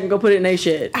paycheck and go put it in their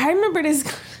shit. I remember this.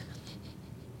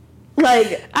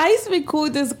 Like, I used to be cool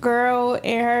with this girl,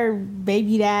 and her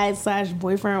baby dad /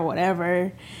 boyfriend or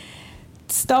whatever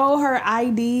stole her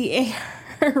ID and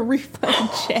her refund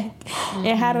check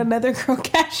and had another girl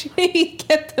cash it. He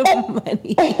kept the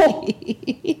money.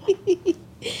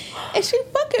 And she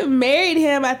fucking married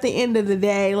him at the end of the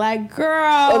day. Like,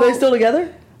 girl. Are they still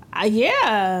together?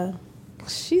 Yeah.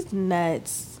 She's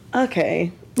nuts.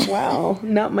 Okay. Wow.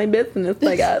 Not my business,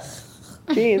 I guess.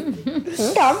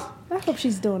 Jeez. Okay. I hope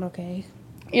she's doing okay.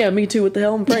 Yeah, me too. What the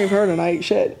hell? I'm praying for her tonight.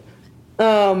 Shit.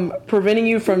 Preventing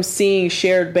you from seeing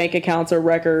shared bank accounts or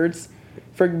records.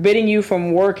 Forbidding you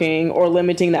from working or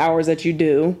limiting the hours that you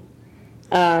do.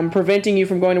 Preventing you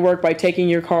from going to work by taking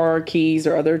your car, keys,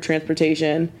 or other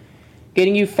transportation.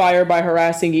 Getting you fired by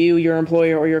harassing you, your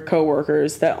employer, or your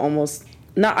coworkers. That almost...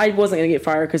 I wasn't going to get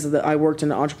fired because I worked in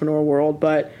the entrepreneur world,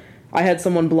 but I had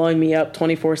someone blowing me up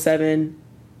 24/7,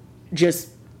 just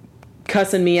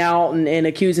cussing me out and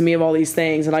accusing me of all these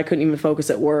things, and I couldn't even focus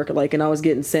at work. Like, and I was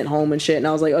getting sent home and shit, and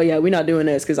I was like, oh yeah, we're not doing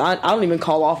this, because I don't even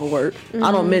call off of work. Mm-hmm.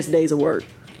 I don't miss days of work.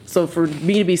 So for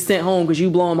me to be sent home because you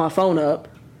blowing my phone up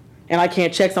and I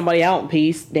can't check somebody out in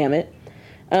peace, damn it.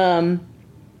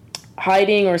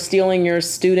 Hiding or stealing your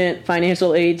student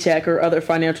financial aid check or other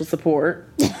financial support.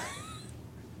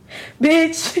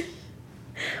 Bitch.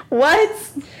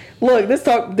 What? Look, this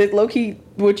low-key,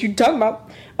 what you talking about?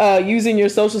 Using your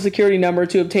social security number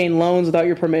to obtain loans without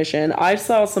your permission. I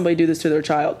saw somebody do this to their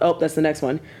child. Oh, that's the next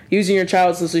one. Using your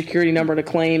child's social security number to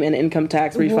claim an income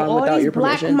tax refund without your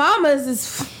permission. Black mamas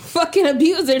is fucking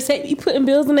abusers. They be putting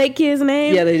bills in their kids'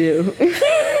 name. Yeah, they do.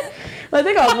 I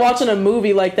think I was watching a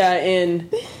movie like that in...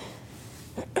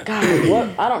 God,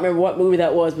 I don't remember what movie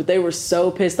that was, but they were so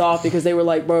pissed off because they were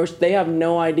like, bro, they have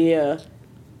no idea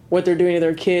what they're doing to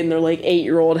their kid, and their, like,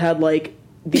 8-year-old had, like,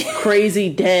 the crazy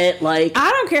debt, like... I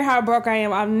don't care how broke I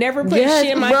am. I'm never putting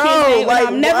shit in my kid's name. Like,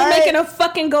 I'm never making a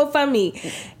fucking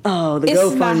GoFundMe. Oh, the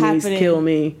GoFundMes kill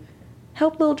me.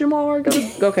 Help little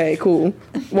Jamar. Okay, cool.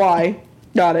 Why?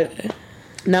 Got it.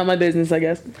 Not my business, I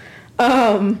guess.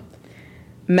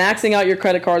 Maxing out your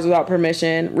credit cards without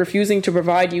permission. Refusing to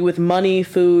provide you with money,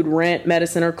 food, rent,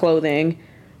 medicine, or clothing.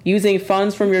 Using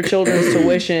funds from your children's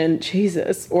tuition,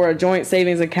 Jesus, or a joint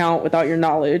savings account without your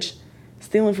knowledge.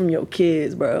 Stealing from your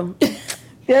kids, bro.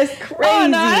 That's crazy. Oh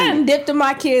no, I didn't dip to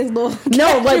my kids' little.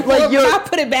 No, like I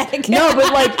put it back. No,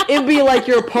 but like it'd be like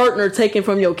your partner taking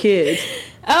from your kids.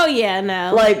 Oh yeah,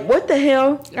 no. Like, what the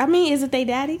hell? I mean, is it they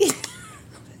daddy?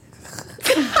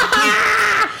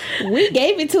 We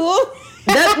gave it to him.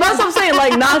 That's what I'm saying.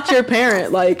 Like, not your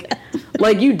parent. Like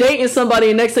Like, you dating somebody,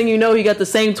 and next thing you know, he got the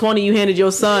same 20 you handed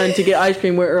your son to get ice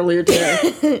cream with earlier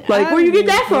today. Like, where you get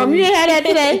that from? You didn't have that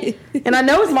today. And I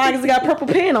know it's mine because it got purple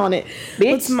pen on it.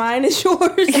 Bitch. What's mine is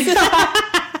yours.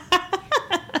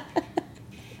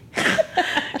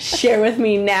 Share with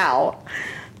me now.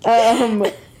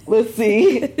 Let's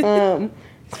see.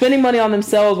 Spending money on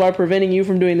themselves while preventing you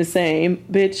from doing the same.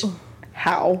 Bitch,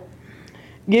 how?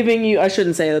 Giving you... I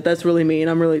shouldn't say that. That's really mean.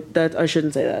 I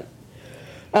shouldn't say that.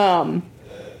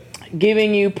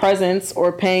 Giving you presents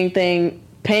or paying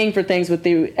for things with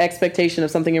the expectation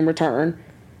of something in return.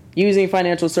 Using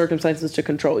financial circumstances to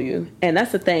control you. And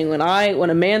that's the thing. When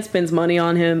a man spends money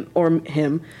on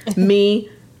me,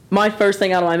 my first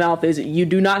thing out of my mouth is, you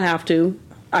do not have to.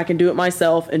 I can do it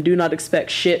myself, and do not expect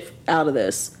shit out of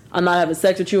this. I'm not having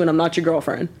sex with you, and I'm not your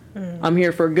girlfriend. I'm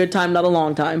here for a good time, not a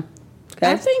long time. Okay?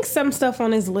 I think some stuff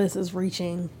on his list is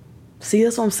reaching. See,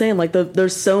 that's what I'm saying. Like,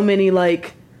 there's so many,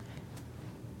 like,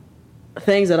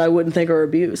 things that I wouldn't think are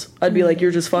abuse. I'd be like,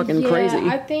 you're just fucking crazy.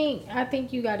 I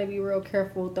think you got to be real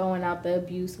careful throwing out the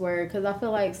abuse word, because I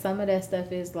feel like some of that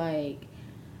stuff is like,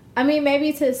 I mean,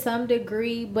 maybe to some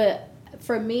degree, but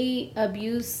for me,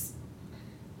 abuse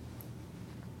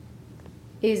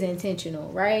is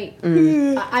intentional, right?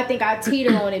 I think I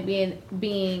teeter on it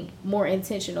being more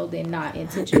intentional than not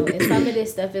intentional. And some of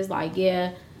this stuff is like,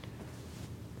 yeah,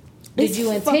 did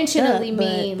you intentionally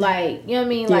mean, like, you know what I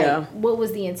mean? Like, what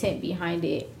was the intent behind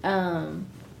it?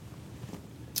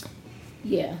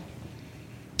 Yeah.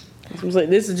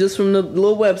 This is just from the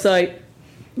little website.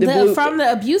 From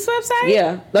the abuse website?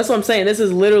 Yeah, that's what I'm saying. This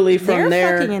is literally from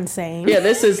They're fucking insane. Yeah,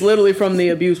 this is literally from the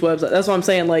abuse website. That's what I'm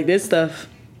saying. Like, this stuff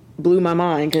blew my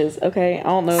mind because, okay, I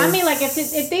don't know. I mean, like, if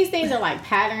these things are like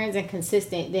patterns and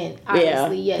consistent, then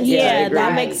obviously, yes. Yeah,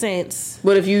 that makes sense.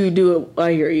 But if you do it,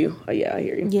 I hear you. Yeah, I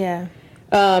hear you. Yeah.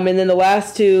 And then the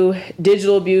last two,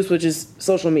 digital abuse, which is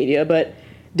social media, but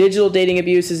digital dating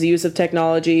abuse is the use of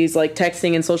technologies like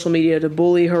texting and social media to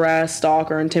bully, harass,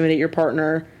 stalk, or intimidate your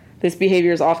partner. This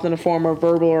behavior is often a form of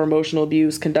verbal or emotional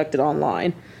abuse conducted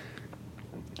online.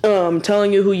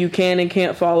 Telling you who you can and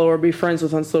can't follow or be friends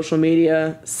with on social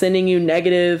media, sending you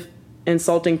negative,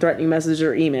 insulting, threatening messages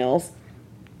or emails,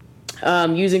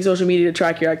 using social media to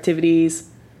track your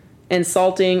activities,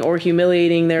 insulting or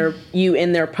humiliating you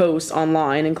in their posts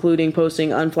online, including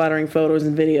posting unflattering photos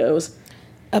and videos.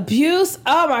 Abuse?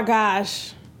 Oh my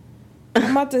gosh.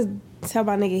 I'm about to tell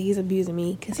my nigga he's abusing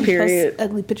me because he posts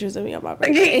ugly pictures of me on my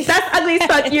birthday. That's ugly as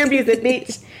fuck. You're abusing,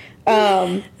 bitch.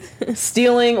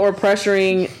 Stealing or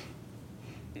pressuring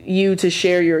you to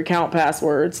share your account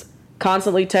passwords,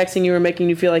 constantly texting you or making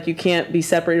you feel like you can't be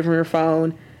separated from your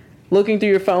phone, looking through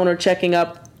your phone or checking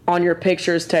up on your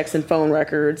pictures, texts, and phone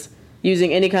records,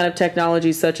 using any kind of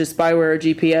technology such as spyware or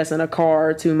GPS in a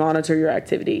car to monitor your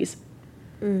activities,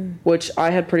 which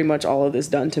I had pretty much all of this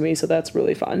done to me, so that's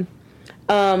really fun.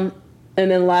 And then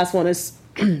the last one is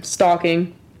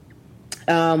stalking.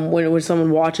 When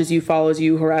someone watches you, follows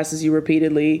you, harasses you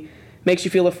repeatedly, makes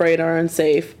you feel afraid or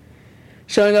unsafe,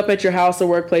 showing up at your house or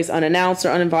workplace unannounced or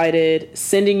uninvited,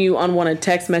 sending you unwanted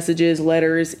text messages,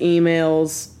 letters,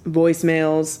 emails,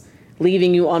 voicemails,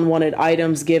 leaving you unwanted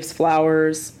items, gifts,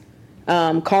 flowers,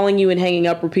 calling you and hanging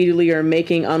up repeatedly or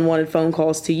making unwanted phone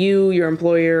calls to you, your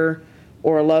employer,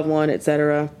 or a loved one,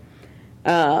 etc.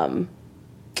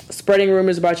 Spreading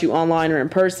rumors about you online or in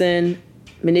person,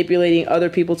 manipulating other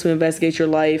people to investigate your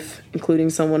life, including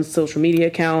someone's social media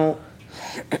account.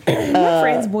 My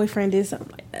friend's boyfriend did something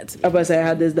like that to me. I was about to say, I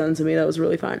had this done to me. That was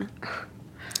really fun.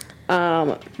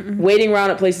 Waiting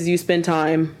around at places you spend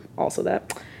time. Also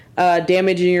that.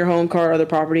 Damaging your home, car, or other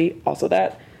property. Also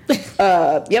that.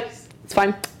 Yep, it's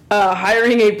fine.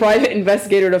 Hiring a private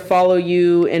investigator to follow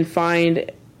you and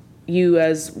find you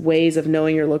as ways of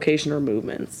knowing your location or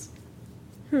movements.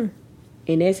 And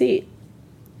that's it.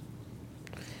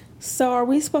 So are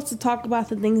we supposed to talk about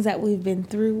the things that we've been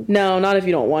through? No, not if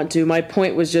you don't want to. My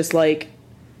point was just like,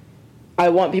 I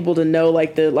want people to know,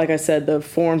 like I said, the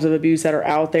forms of abuse that are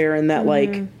out there, and that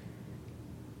like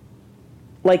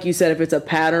you said, if it's a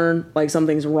pattern, like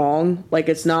something's wrong. Like,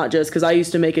 it's not just, because I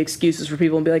used to make excuses for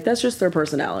people and be like, that's just their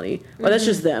personality, or that's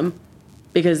just them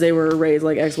because they were raised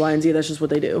like X, Y, and Z. That's just what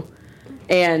they do.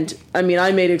 And I mean,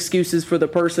 I made excuses for the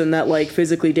person that like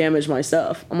physically damaged my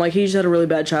stuff. I'm like, he just had a really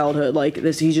bad childhood. Like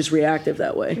this, he's just reactive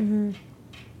that way.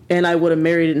 And I would have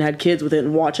married it and had kids with it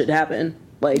and watch it happen.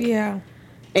 Like, yeah.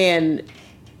 And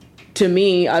to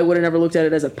me, I would have never looked at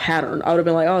it as a pattern. I would have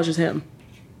been like, oh, it's just him.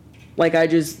 Like,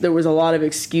 there was a lot of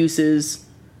excuses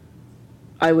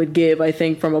I would give, I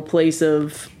think, from a place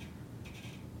of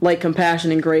like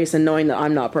compassion and grace and knowing that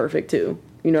I'm not perfect too.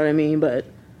 You know what I mean? But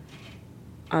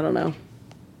I don't know.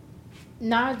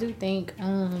 No, I do think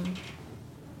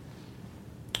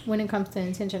when it comes to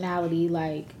intentionality,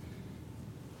 like,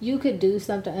 you could do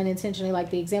something unintentionally, like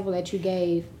the example that you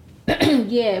gave.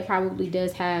 Yeah, it probably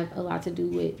does have a lot to do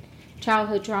with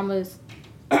childhood traumas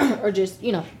or just,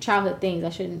 you know, childhood things.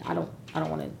 I don't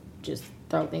want to just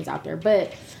throw things out there,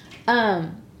 but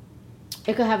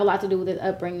it could have a lot to do with his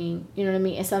upbringing, you know what I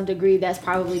mean? In some degree, that's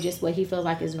probably just what he feels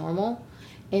like is normal.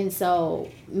 And so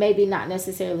maybe not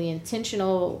necessarily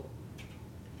intentional,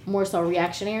 more so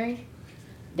reactionary.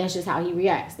 That's just how he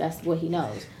reacts. That's what he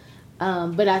knows.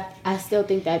 But I still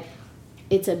think that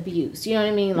it's abuse. You know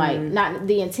what I mean? Like, not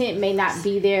the intent may not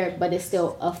be there, but it's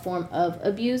still a form of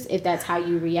abuse if that's how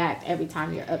you react every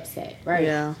time you're upset, right?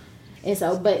 Yeah. And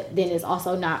so, but then it's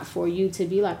also not for you to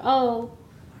be like, oh,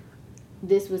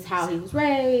 this was how he was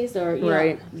raised, or, you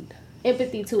know,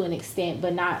 empathy to an extent,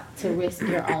 but not to risk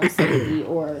your own safety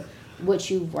or what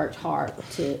you've worked hard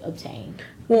to obtain.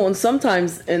 Well, and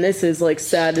sometimes, and this is, like,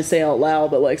 sad to say out loud,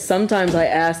 but, like, sometimes I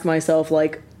ask myself,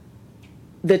 like,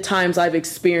 the times I've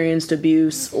experienced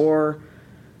abuse or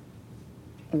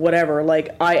whatever,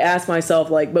 like, I ask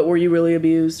myself, like, but were you really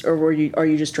abused, or are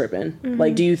you just tripping?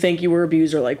 Like, do you think you were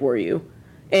abused, or, like, were you?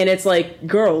 And it's like,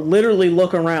 girl, literally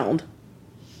look around.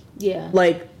 Yeah.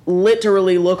 Like,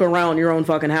 literally look around your own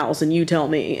fucking house and you tell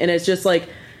me. And it's just like,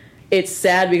 it's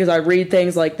sad because I read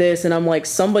things like this and I'm like,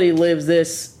 somebody lives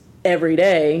this every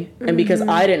day, and because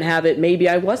I didn't have it, maybe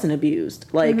I wasn't abused.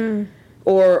 Like,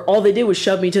 or all they did was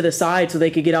shove me to the side so they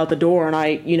could get out the door, and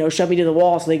I, you know, shove me to the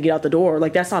wall so they could get out the door.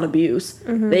 Like, that's not abuse.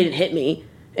 They didn't hit me.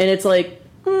 And it's like,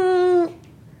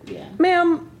 Yeah.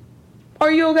 ma'am,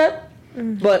 are you okay?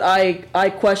 But I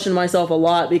question myself a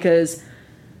lot because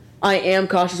I am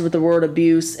cautious with the word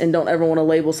abuse and don't ever want to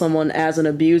label someone as an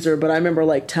abuser. But I remember,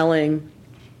 like, telling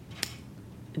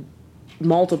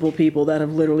multiple people that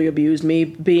have literally abused me,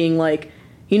 being like,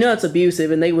 you know, it's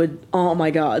abusive. And they would, oh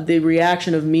my God, the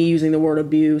reaction of me using the word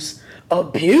abuse.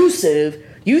 Abusive?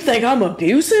 You think I'm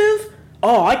abusive?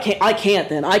 Oh, I can't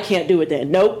then. I can't do it then.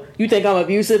 Nope. You think I'm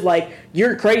abusive? Like,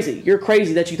 you're crazy. You're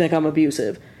crazy that you think I'm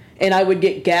abusive. And I would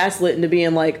get gaslit into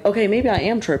being like, okay, maybe I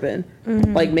am tripping.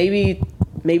 Like, maybe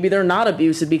they're not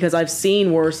abusive because I've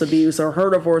seen worse abuse or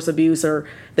heard of worse abuse, or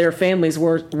their families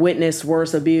witnessed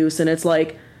worse abuse. And it's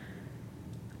like,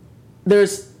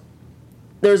 there's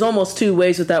almost two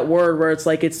ways with that word, where it's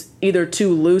like, it's either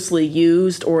too loosely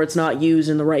used or it's not used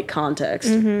in the right context.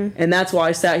 And that's why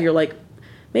I sat here like,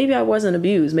 maybe I wasn't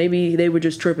abused. Maybe they were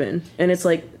just tripping. And it's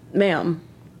like, ma'am.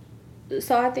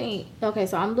 So I think, okay,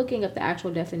 so I'm looking up the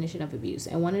actual definition of abuse.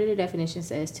 And one of the definitions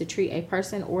says to treat a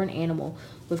person or an animal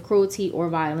with cruelty or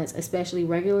violence, especially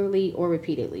regularly or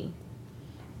repeatedly.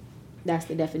 That's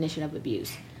the definition of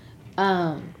abuse.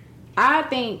 I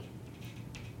think,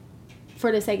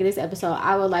 for the sake of this episode,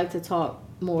 I would like to talk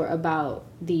more about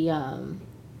the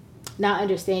not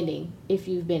understanding if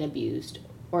you've been abused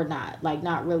or not. Like,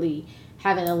 not really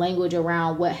having a language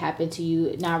around what happened to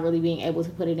you, not really being able to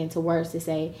put it into words to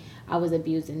say, I was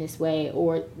abused in this way,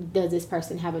 or does this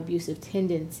person have abusive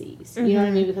tendencies? You know what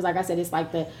I mean? Because, like I said, it's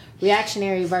like the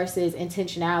reactionary versus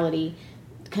intentionality.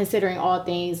 Considering all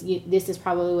things, this is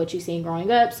probably what you've seen growing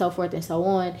up, so forth and so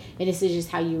on, and this is just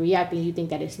how you react, and you think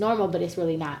that it's normal, but it's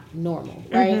really not normal,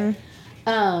 right?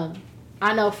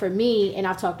 I know for me, and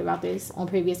I've talked about this on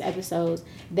previous episodes,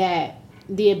 that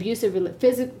the abusive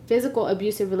physical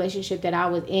abusive relationship that I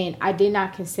was in, I did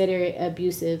not consider it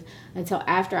abusive until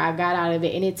after I got out of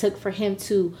it, and it took for him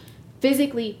to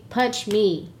physically punch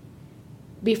me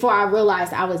before I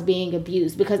realized I was being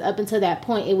abused. Because up until that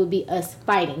point, it would be us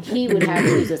fighting. He would have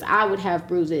bruises, I would have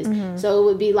bruises. So it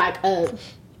would be like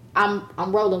I'm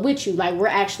rolling with you, like we're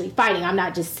actually fighting. I'm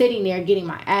not just sitting there getting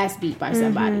my ass beat by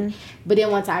somebody. But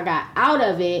then once I got out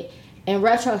of it, in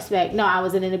retrospect, no, I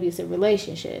was in an abusive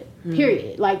relationship.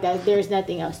 Period. Like, that, there's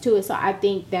nothing else to it. So I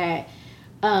think that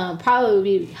probably would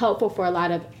be helpful for a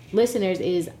lot of listeners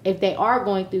is, if they are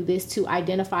going through this, to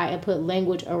identify and put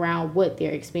language around what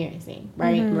they're experiencing,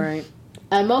 right? Right.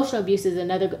 Emotional abuse is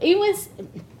another. Even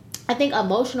I think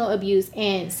emotional abuse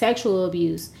and sexual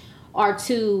abuse are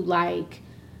two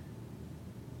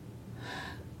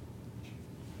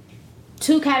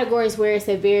categories where it's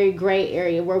a very gray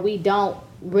area, where we don't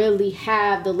really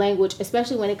have the language,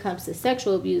 especially when it comes to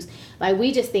sexual abuse. Like,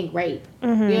 we just think rape. You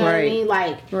know what I mean?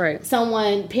 Like,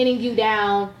 someone pinning you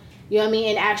down, you know what I mean,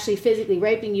 and actually physically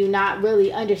raping you, not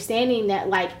really understanding that,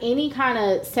 like, any kind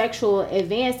of sexual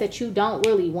advance that you don't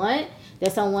really want,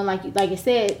 that someone, like I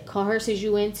said, coerces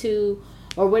you into,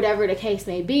 or whatever the case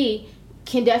may be,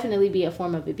 can definitely be a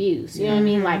form of abuse. You know what I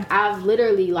mean? Like, I've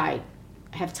literally, like,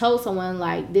 have told someone,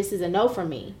 like, this is a no for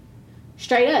me,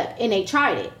 straight up, and they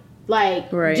tried it.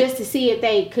 like just to see if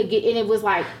they could get. And it was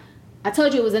like, I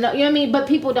told you it was enough. You know what I mean? But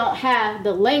people don't have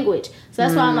the language, so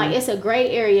that's why I'm like, it's a gray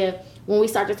area when we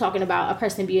started talking about a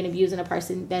person being abused and a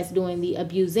person that's doing the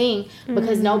abusing,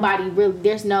 because nobody really,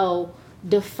 there's no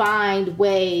defined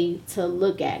way to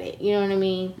look at it. You know what I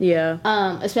mean? Yeah.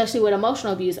 Especially with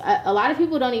emotional abuse, a lot of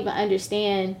people don't even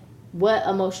understand what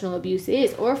emotional abuse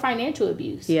is, or financial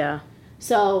abuse. Yeah.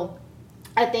 So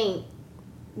I think,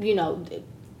 you know,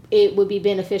 it would be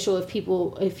beneficial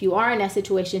if you are in that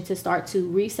situation, to start to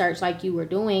research like you were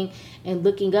doing and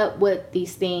looking up what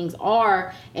these things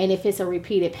are, and if it's a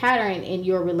repeated pattern in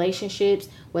your relationships,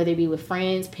 whether it be with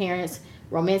friends, parents,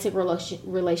 romantic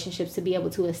relationships, to be able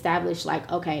to establish like,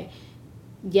 okay,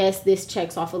 yes, this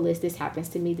checks off a list. This happens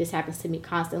to me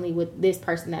constantly with this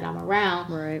person that I'm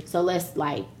around. Right. So let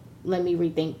me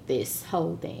rethink this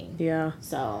whole thing. Yeah.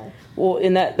 So. Well,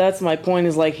 and that's my point,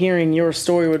 is like, hearing your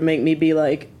story would make me be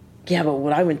like, yeah, but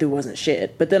what I went through wasn't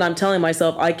shit. But then I'm telling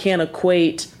myself I can't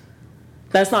equate.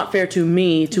 That's not fair to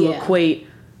me to equate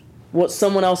what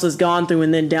someone else has gone through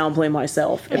and then downplay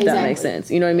myself, if that makes sense.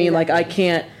 You know what I mean? Exactly. Like, I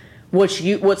can't.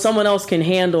 What someone else can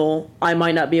handle, I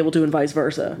might not be able to, and vice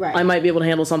versa. Right. I might be able to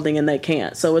handle something and they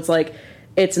can't. So it's like,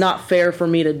 it's not fair for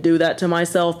me to do that to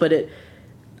myself. But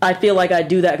I feel like I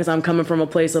do that because I'm coming from a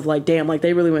place of like, damn, like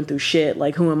they really went through shit.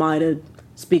 Like, who am I to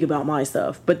speak about my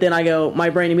stuff? But then my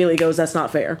brain immediately goes, that's not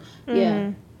fair.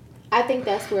 Yeah. I think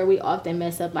that's where we often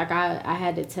mess up. Like, I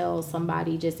had to tell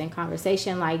somebody just in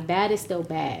conversation, like, bad is still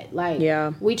bad. Like,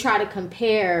 we try to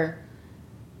compare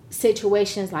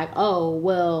situations like, oh,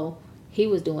 well, he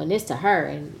was doing this to her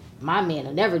and my man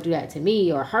will never do that to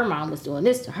me, or her mom was doing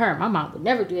this to her, my mom would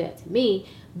never do that to me.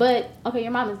 But okay,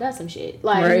 your mom has done some shit.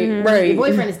 Like, your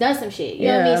boyfriend has done some shit. You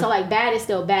know what I mean? So like, bad is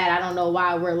still bad. I don't know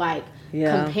why we're like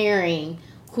comparing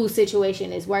whose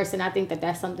situation is worse. And I think that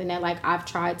that's something that like I've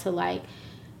tried to like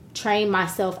train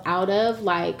myself out of.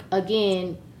 Like,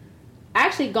 again,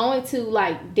 actually going to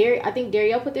like I think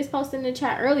Dario put this post in the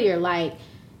chat earlier. Like,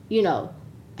 you know,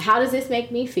 how does this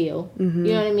make me feel? Mm-hmm.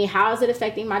 You know what I mean? How is it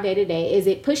affecting my day to day? Is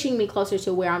it pushing me closer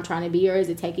to where I'm trying to be, or is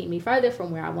it taking me further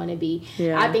from where I want to be?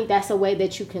 Yeah. I think that's a way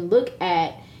that you can look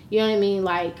at, you know what I mean,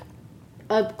 like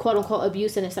a quote unquote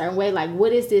abuse in a certain way. Like,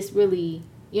 what is this really,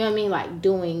 you know what I mean, like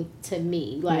doing to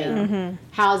me? Like,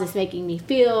 how is this making me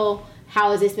feel?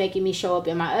 How is this making me show up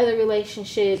in my other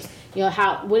relationships? You know,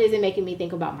 what is it making me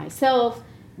think about myself?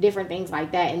 Different things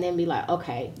like that. And then be like,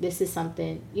 okay, this is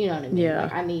something, you know what I mean? Yeah.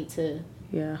 Like, I need to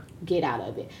get out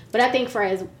of it. But I think for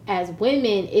as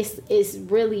women, it's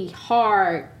really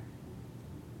hard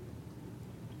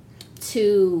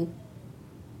to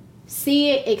see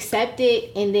it, accept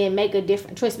it, and then make a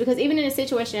different choice. Because even in the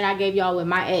situation that I gave y'all with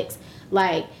my ex,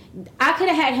 like, I could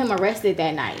have had him arrested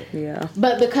that night. Yeah.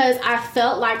 But because I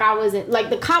felt like I wasn't, like,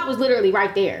 the cop was literally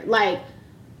right there. Like,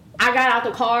 I got out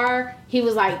the car, he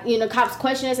was like, you know, cops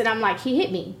questioning us, and I'm like, he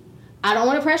hit me. I don't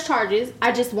want to press charges.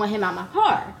 I just want him out my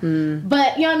car.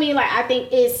 But, you know what I mean? Like, I think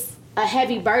it's a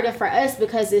heavy burden for us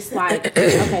because it's like,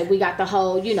 okay, we got the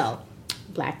whole, you know,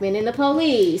 black men in the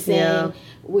police and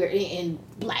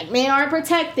black men aren't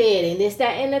protected and this,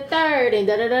 that, and the third and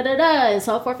da-da-da-da-da and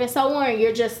so forth and so on.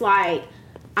 You're just like,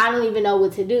 I don't even know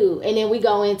what to do. And then we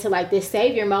go into, like, this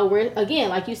savior mode where, again,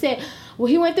 like you said, well,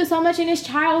 he went through so much in his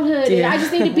childhood, and I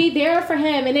just need to be there for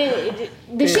him. And then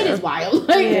the shit is wild.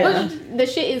 Like, the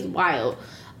shit is wild.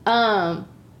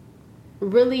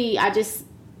 Really, I just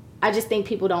think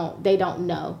people don't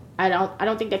know. I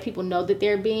don't think that people know that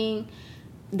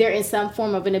they're in some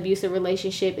form of an abusive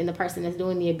relationship, and the person that's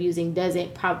doing the abusing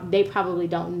they probably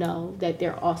don't know that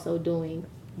they're also doing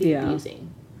the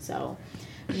abusing. So,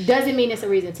 doesn't mean it's a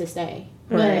reason to stay.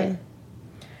 Right.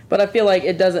 But I feel like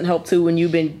it doesn't help too when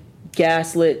you've been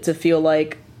gaslit to feel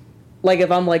like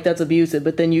if I'm like, that's abusive,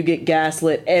 but then you get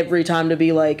gaslit every time to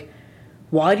be like,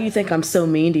 why do you think I'm so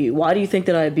mean to you? Why do you think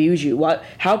that I abuse you?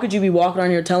 How could you be walking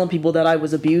around here telling people that I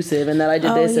was abusive and that I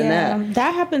did this and that?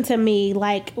 That happened to me.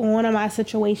 Like, one of my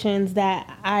situations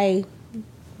that I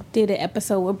did an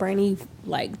episode with Brandy,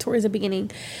 like, towards the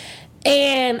beginning.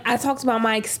 And I talked about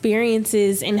my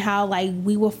experiences and how, like,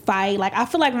 we would fight. Like, I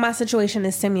feel like my situation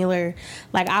is similar.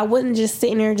 Like, I wouldn't just sit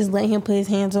in there and just let him put his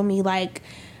hands on me. Like,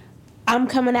 I'm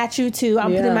coming at you, too.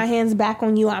 I'm putting my hands back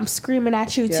on you. I'm screaming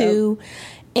at you, too.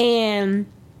 And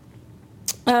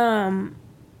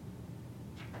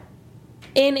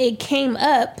it came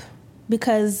up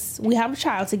because we have a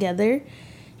child together.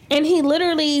 And he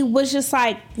literally was just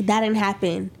like, that didn't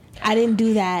happen. I didn't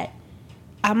do that.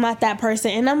 I'm not that person.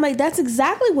 And I'm like, that's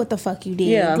exactly what the fuck you did.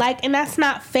 Yeah. Like, and that's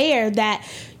not fair that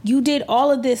you did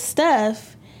all of this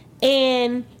stuff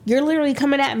and you're literally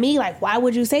coming at me like, why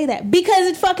would you say that? Because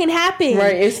it fucking happened.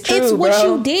 Right, it's true, It's what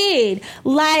bro. you did.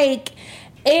 Like,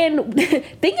 and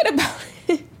thinking about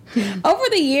it, over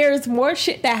the years, more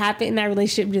shit that happened in that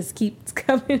relationship just keeps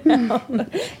coming out.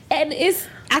 And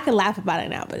I can laugh about it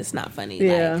now, but it's not funny.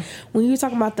 Yeah. Like, when you were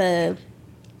talking about the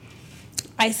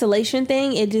isolation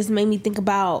thing, it just made me think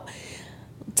about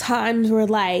times where,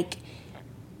 like,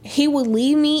 he would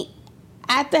leave me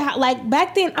at the house. Like,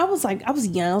 back then, I was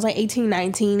young. I was like 18,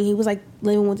 19. He was like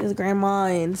living with his grandma.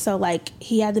 And so, like,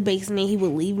 he had the basement. He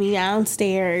would leave me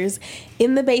downstairs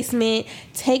in the basement,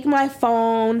 take my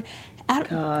phone.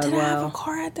 Did I have a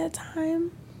car at that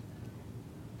time?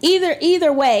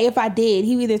 Either way, if I did,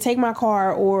 he would either take my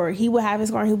car or he would have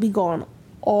his car and he would be gone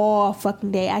all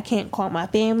fucking day. I can't call my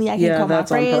family. I can't call my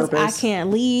friends. I can't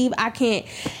leave. I can't.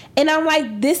 And I'm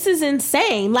like, this is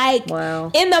insane. Like,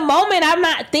 in the moment, I'm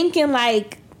not thinking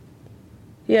like,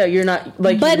 yeah, you're not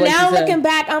like. But like now looking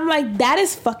back, I'm like, that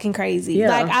is fucking crazy. Yeah.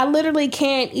 Like, I literally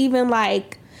can't even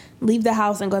like leave the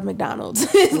house and go to McDonald's.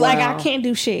 It's like, I can't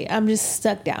do shit. I'm just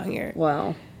stuck down here.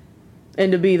 Wow.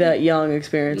 And to be that young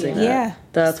experiencing that,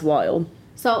 that's wild.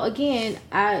 So again,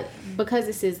 because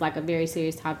this is like a very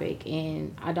serious topic,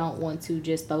 and I don't want to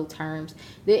just throw terms.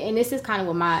 And this is kind of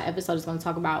what my episode is going to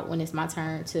talk about when it's my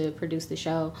turn to produce the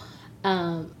show.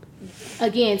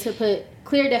 Again, to put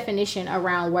clear definition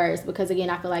around words, because again,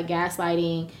 I feel like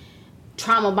gaslighting,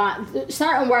 trauma bond,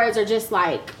 certain words are just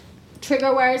like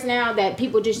trigger words now that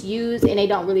people just use and they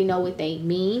don't really know what they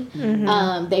mean.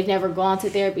 Mm-hmm. They've never gone to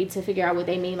therapy to figure out what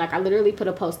they mean. Like, I literally put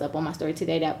a post up on my story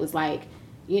today that was like,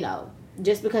 you know,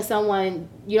 just because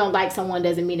you don't like someone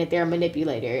doesn't mean that they're a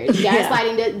manipulator.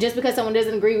 Gaslighting, just because someone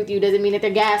doesn't agree with you doesn't mean that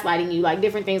they're gaslighting you. Like,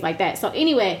 different things like that. So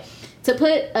anyway, to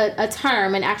put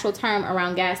an actual term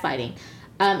around gaslighting,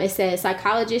 it says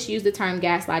psychologists use the term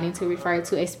gaslighting to refer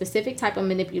to a specific type of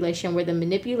manipulation where the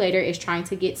manipulator is trying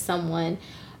to get someone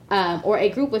or a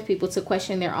group of people to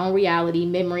question their own reality,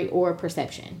 memory, or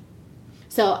perception.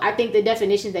 So I think the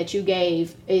definitions that you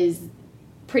gave is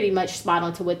pretty much spot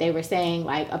on to what they were saying.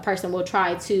 Like, a person will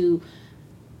try to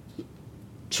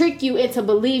trick you into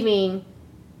believing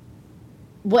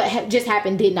what just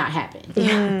happened did not happen.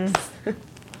 In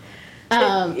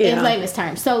layman's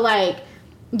terms. So, like,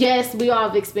 yes, we all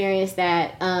have experienced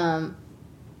that. I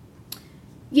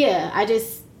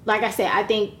just, like I said, I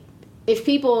think if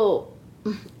people,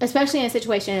 especially in a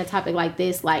situation, in a topic like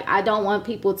this, like, I don't want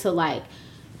people to, like,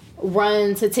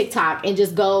 run to TikTok and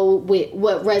just go with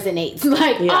what resonates.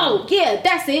 Like, oh, yeah,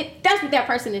 that's it. That's what that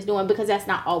person is doing, because that's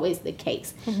not always the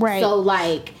case. Right. So,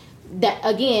 like, that,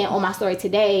 again, on my story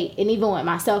today, and even with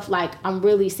myself, like, I'm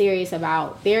really serious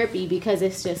about therapy, because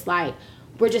it's just, like,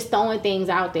 we're just throwing things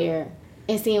out there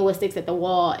and seeing what sticks at the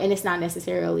wall, and it's not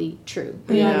necessarily true.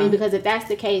 You know what I mean? Because if that's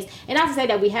the case, and not to say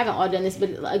that we haven't all done this,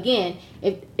 but again,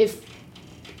 if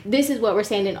this is what we're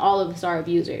saying, then all of us are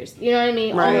abusers. You know what I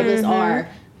mean? Right. All of us are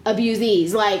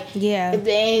abusees. Like,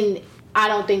 then I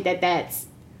don't think that that's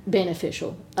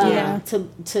beneficial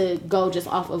to go just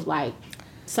off of, like,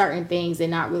 certain things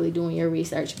and not really doing your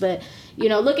research. But, you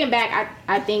know, looking back,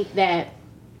 I think that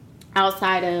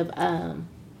outside of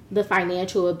the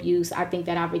financial abuse, I think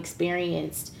that I've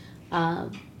experienced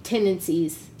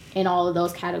tendencies in all of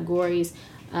those categories,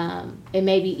 and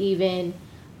maybe even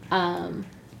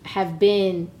have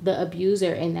been the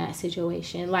abuser in that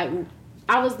situation. Like,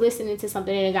 I was listening to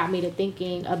something and it got me to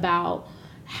thinking about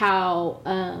how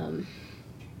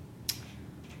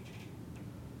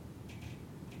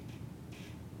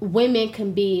women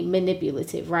can be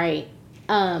manipulative, right?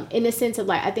 In the sense of,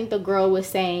 like, I think the girl was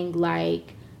saying,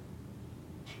 like,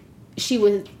 she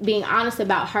was being honest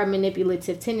about her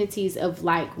manipulative tendencies of,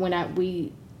 like, when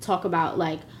we talk about,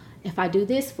 like, if I do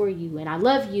this for you and I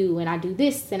love you and I do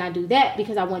this and I do that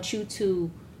because I want you to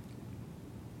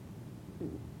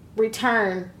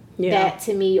return that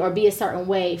to me or be a certain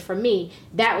way for me,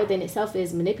 that within itself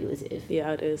is manipulative.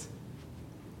 Yeah, it is.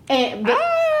 And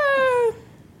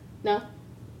no?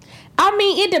 I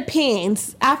mean, it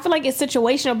depends. I feel like it's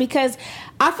situational, because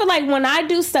I feel like when I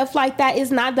do stuff like that, it's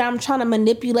not that I'm trying to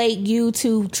manipulate you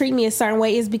to treat me a certain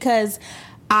way. It's because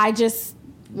I just,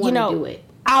 want to do it.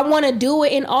 I want to do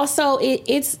it, and also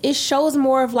it shows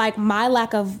more of, like, my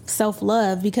lack of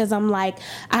self-love, because I'm like,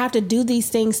 I have to do these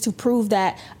things to prove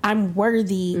that I'm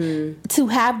worthy to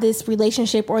have this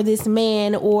relationship or this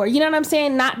man, or, you know what I'm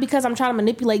saying? Not because I'm trying to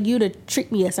manipulate you to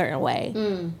treat me a certain way.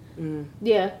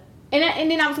 Yeah.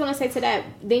 And then I was going to say to that,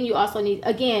 then you also need,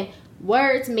 again,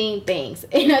 words mean things.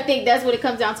 And I think that's what it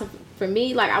comes down to for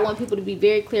me. Like, I want people to be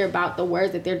very clear about the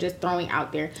words that they're just throwing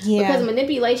out there. Yeah. Because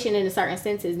manipulation in a certain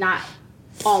sense is not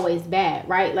always bad,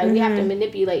 right? Like we have to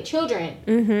manipulate children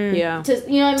Yeah. to,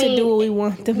 you know what I mean? To do what we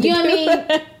want them to do. You know what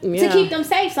I mean? Yeah. To keep them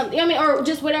safe, something. You know what I mean? Or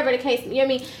just whatever the case. You know what I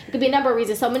mean? It could be a number of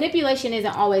reasons. So manipulation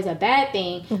isn't always a bad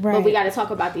thing, but Right. we got to talk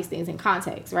about these things in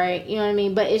context, right? You know what I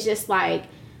mean? But it's just like,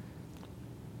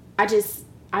 I just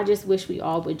wish we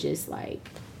all would just like.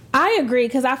 I agree,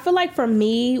 because I feel like for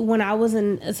me, when I was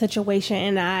in a situation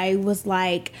and I was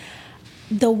like,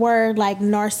 the word like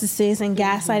narcissist and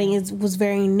gaslighting was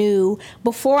very new.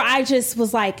 Before, I just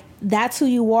was like, that's who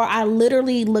you are. I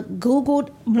literally Googled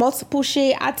multiple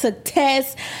shit. I took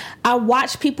tests. I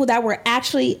watched people that were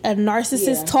actually a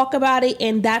narcissist talk about it,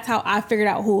 and that's how I figured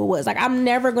out who it was. Like, I'm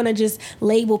never gonna just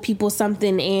label people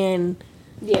something and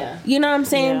you know what I'm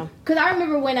saying? Yeah. Because I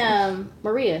remember when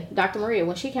Dr. Maria,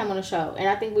 when she came on the show, and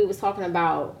I think we was talking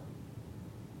about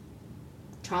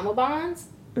trauma bonds,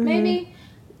 maybe.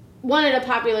 One of the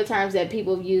popular terms that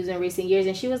people have used in recent years,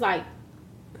 and she was like,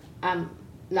 I'm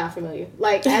not familiar.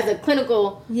 Like, as a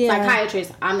clinical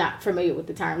psychiatrist, I'm not familiar with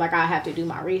the term. Like, I have to do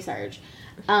my research.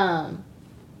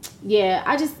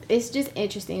 It's just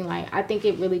interesting. Like, I think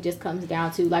it really just comes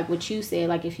down to, like, what you said.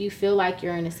 Like, if you feel like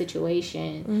you're in a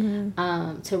situation,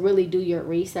 to really do your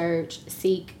research,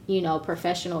 seek,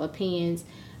 professional opinions.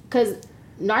 Because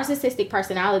narcissistic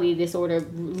personality disorder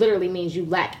literally means you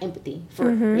lack empathy for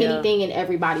anything and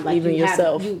everybody. Like, even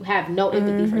yourself. You have no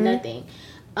empathy for nothing.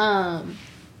 I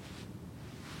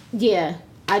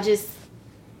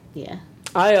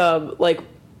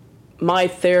my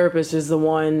therapist is the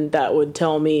one that would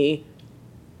tell me,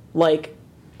 like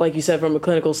you said, from a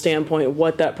clinical standpoint,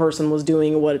 what that person was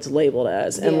doing and what it's labeled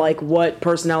as, and like what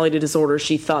personality disorder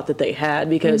she thought that they had.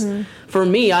 Because for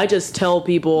me, I just tell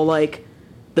people like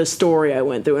the story I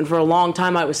went through, and for a long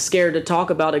time I was scared to talk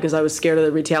about it because I was scared of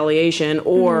the retaliation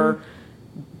or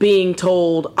being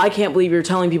told, I can't believe you're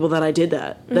telling people that I did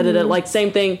that. Like,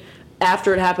 same thing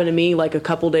after it happened to me, like a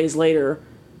couple days later,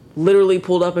 literally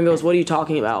pulled up and goes, what are you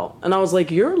talking about? And I was like,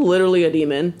 you're literally a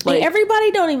demon. Like, and everybody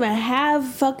don't even have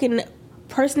fucking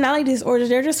personality disorders.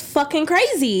 They're just fucking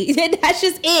crazy. That's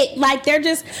just it. Like, they're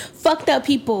just fucked up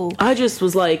people. I just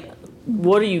was like,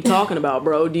 what are you talking about,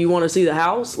 bro? Do you want to see the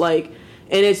house? Like,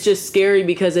 and it's just scary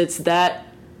because it's that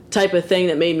type of thing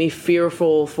that made me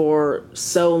fearful for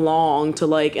so long to,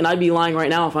 like, and I'd be lying right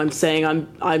now if I'm saying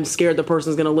I'm scared the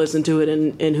person's going to listen to it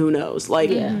and who knows.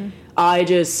 Like,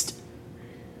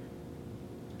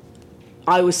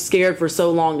 I was scared for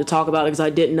so long to talk about it because I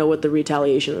didn't know what the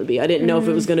retaliation would be. I didn't know if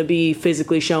it was going to be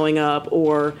physically showing up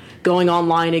or going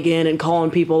online again and calling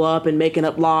people up and making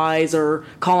up lies or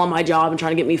calling my job and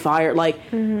trying to get me fired. Like,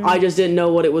 I just didn't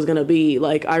know what it was going to be.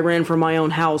 Like, I ran for my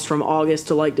own house from August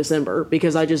to like December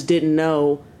because I just didn't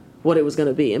know what it was going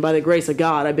to be. And by the grace of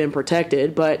God, I've been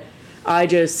protected. But I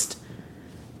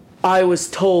was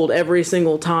told every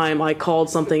single time I called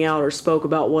something out or spoke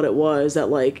about what it was that,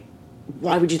 like,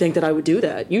 why would you think that I would do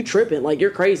that? You tripping. Like,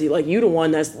 you're crazy. Like, you the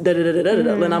one that's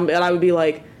da-da-da-da-da-da. And I would be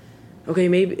like, okay,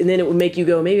 maybe. And then it would make you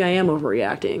go, maybe I am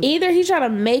overreacting. Either he tried to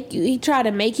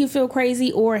make you feel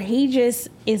crazy, or he just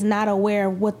is not aware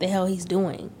of what the hell he's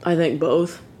doing. I think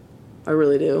both. I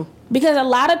really do. Because a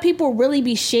lot of people really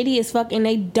be shitty as fuck and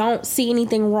they don't see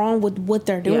anything wrong with what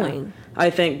they're doing. Yeah,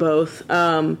 I think both.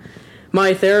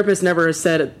 My therapist never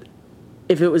said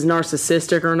if it was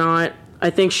narcissistic or not. I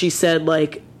think she said,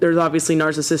 like, there's obviously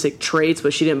narcissistic traits,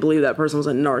 but she didn't believe that person was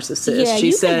a narcissist. Yeah,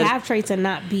 she said, can have traits and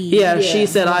not be. Yeah, she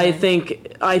said, I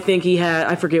think he had,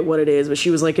 I forget what it is, but she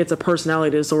was like, it's a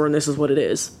personality disorder and this is what it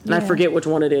is. And I forget which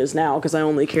one it is now because I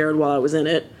only cared while I was in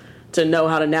it to know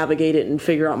how to navigate it and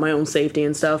figure out my own safety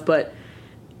and stuff. But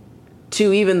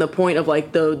to even the point of,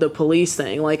 like, the police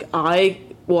thing, like, I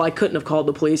couldn't have called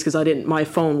the police because my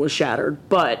phone was shattered,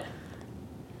 but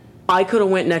I could have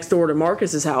went next door to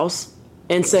Marcus's house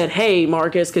and said, hey,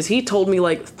 Marcus, because he told me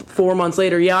like 4 months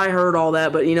later, yeah, I heard all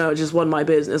that, but, it just wasn't my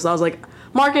business. And I was like,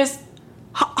 Marcus,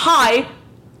 hi,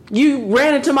 you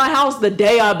ran into my house the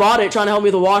day I bought it trying to help me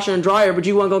with the washer and dryer, but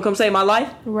you weren't going to come save my life?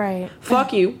 Right.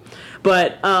 Fuck you.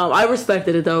 But I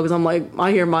respected it, though, because I'm like,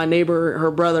 I hear my neighbor,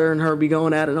 her brother, and her be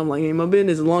going at it. I'm like, ain't my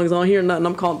business. As long as I don't hear nothing,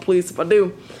 I'm calling the police if I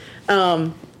do.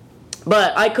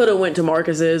 But I could have went to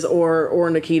Marcus's or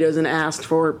Nikita's and asked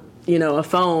for, a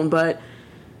phone, but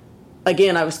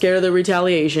again, I was scared of the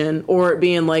retaliation or it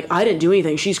being like, I didn't do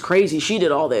anything. She's crazy. She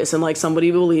did all this. And like somebody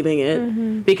believing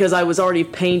it because I was already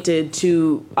painted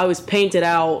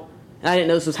out. And I didn't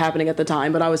know this was happening at the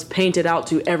time, but I was painted out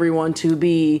to everyone to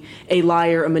be a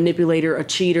liar, a manipulator, a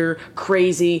cheater,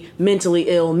 crazy, mentally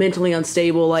ill, mentally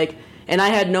unstable. Like, and I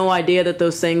had no idea that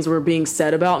those things were being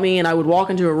said about me. And I would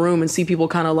walk into a room and see people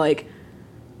kind of like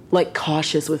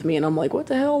cautious with me. And I'm like, what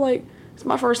the hell? Like, it's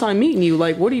my first time meeting you.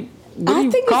 Like, what do you... what are I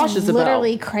you think cautious it's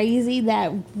literally about? crazy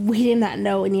that we did not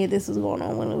know any of this was going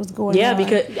on when it was going on. Yeah,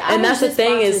 because I and was that's the just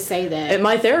thing about to is, say that. and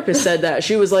my therapist said that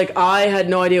she was like, I had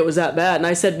no idea it was that bad, and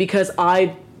I said because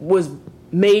I was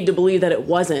made to believe that it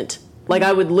wasn't. Like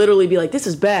I would literally be like, this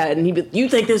is bad, and he'd be, you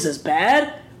think this is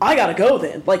bad? I gotta go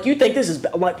then. Like you think this is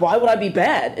like why would I be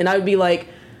bad? And I would be like,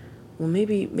 well,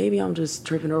 maybe I'm just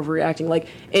tripping, overreacting. Like,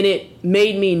 and it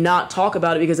made me not talk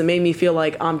about it because it made me feel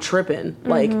like I'm tripping.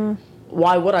 Like,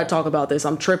 why would I talk about this?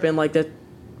 I'm tripping. Like that.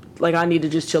 Like I need to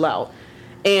just chill out.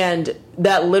 And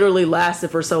that literally lasted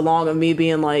for so long of me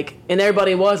being like, and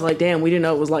everybody was like, damn, we didn't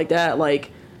know it was like that.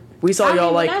 Like, we saw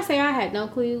y'all like. When I say I had no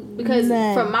clue, because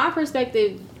from my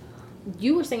perspective,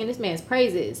 you were singing this man's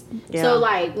praises. Yeah. So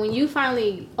like when you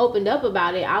finally opened up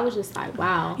about it, I was just like,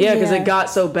 wow. Yeah, because it got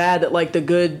so bad that like the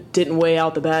good didn't weigh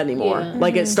out the bad anymore. Yeah.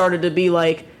 Like it started to be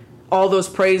like all those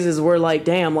praises were like,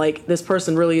 damn, like this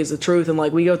person really is the truth, and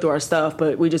like we go through our stuff,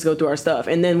 but we just go through our stuff.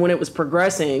 And then when it was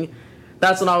progressing,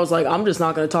 that's when I was like, I'm just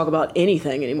not going to talk about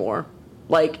anything anymore.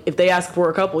 Like if they ask for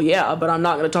a couple, yeah, but I'm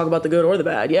not going to talk about the good or the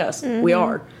bad. Yes, we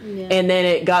are. Yeah. And then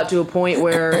it got to a point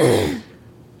where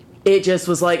it just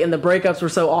was like, and the breakups were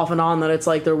so off and on that it's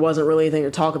like there wasn't really anything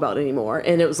to talk about anymore.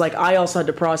 And it was like I also had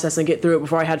to process and get through it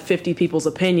before I had 50 people's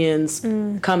opinions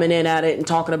coming in at it and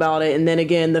talking about it. And then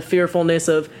again, the fearfulness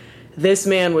of this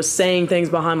man was saying things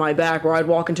behind my back where I'd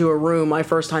walk into a room my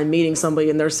first time meeting somebody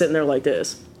and they're sitting there like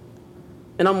this.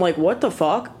 And I'm like, what the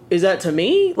fuck? Is that to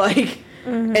me? Like,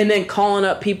 and then calling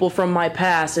up people from my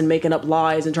past and making up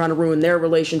lies and trying to ruin their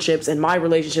relationships and my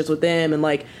relationships with them. And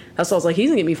like, that's why I was like, he's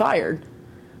gonna get me fired.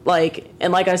 Like,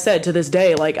 and like I said, to this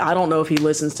day, like, I don't know if he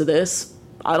listens to this.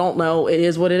 I don't know. It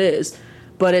is what it is.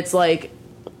 But it's like,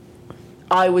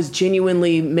 I was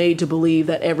genuinely made to believe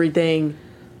that everything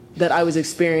that I was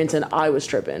experiencing, I was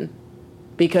tripping.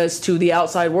 Because to the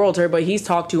outside world, to everybody he's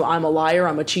talked to, I'm a liar,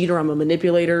 I'm a cheater, I'm a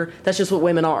manipulator. That's just what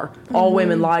women are. All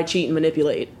women lie, cheat, and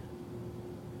manipulate.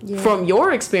 Yeah. From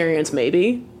your experience,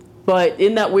 maybe. But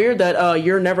isn't that weird that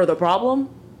you're never the problem?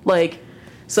 Like,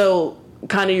 so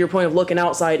kind of your point of looking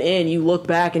outside in, you look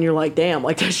back and you're like, damn,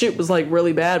 like that shit was like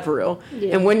really bad for real.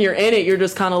 Yeah. And when you're in it, you're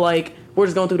just kind of like, we're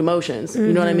just going through the motions.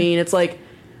 You know what I mean? It's like,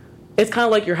 it's kind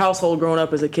of like your household growing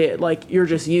up as a kid. Like, you're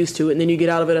just used to it, and then you get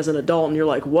out of it as an adult, and you're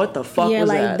like, what the fuck was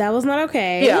like, that? that was not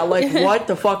okay. Yeah, like, what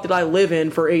the fuck did I live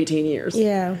in for 18 years?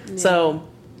 Yeah. So,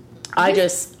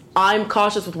 I'm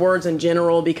cautious with words in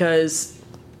general because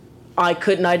I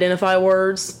couldn't identify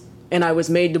words, and I was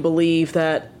made to believe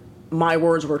that my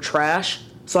words were trash.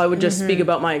 So I would just speak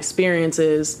about my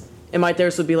experiences, and my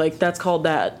therapist would be like, that's called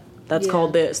that. That's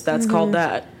called this. That's called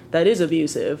that. That is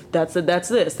abusive. That's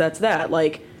this. That's that.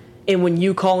 Like, and when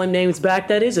you call him names back,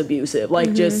 that is abusive.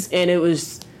 Like, just, and it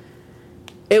was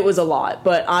a lot.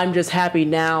 But I'm just happy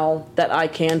now that I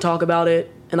can talk about it,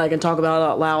 and I can talk about it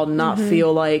out loud and not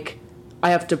feel like I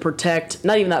have to protect,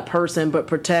 not even that person, but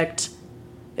protect,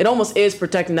 it almost is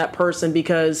protecting that person,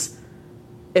 because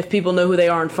if people know who they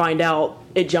are and find out,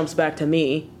 it jumps back to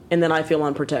me, and then I feel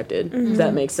unprotected, if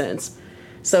that makes sense.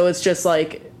 So it's just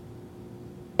like,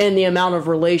 and the amount of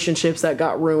relationships that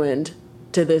got ruined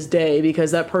to this day,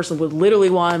 because that person would literally,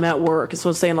 while I'm at work, it's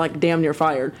what I'm saying, like, damn near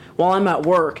fired, while I'm at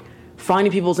work,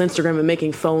 finding people's Instagram and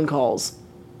making phone calls.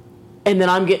 And then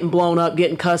I'm getting blown up,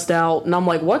 getting cussed out, and I'm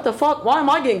like, what the fuck? Why am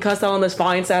I getting cussed out on this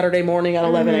fine Saturday morning at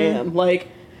 11 a.m.? Like,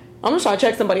 I'm just trying to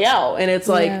check somebody out. And it's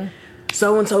like,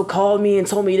 so-and-so called me and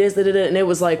told me this, and it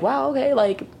was like, wow, okay,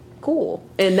 like, cool.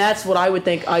 And that's what I would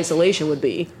think isolation would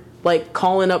be. Like,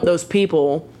 calling up those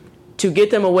people to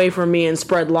get them away from me and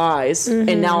spread lies.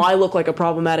 And now I look like a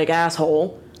problematic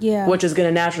asshole, which is going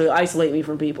to naturally isolate me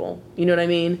from people. You know what I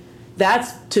mean?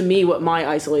 That's, to me, what my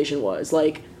isolation was.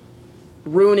 Like,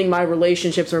 ruining my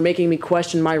relationships or making me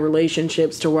question my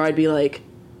relationships to where I'd be like,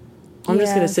 I'm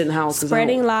just going to sit in the house.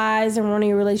 Spreading lies and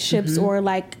ruining relationships, or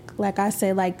like I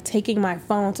said, like taking my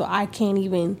phone so I can't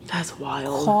even that's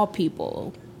wild. Call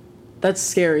people. That's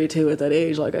scary too at that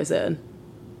age, like I said.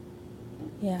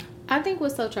 Yeah. I think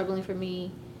what's so troubling for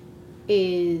me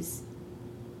is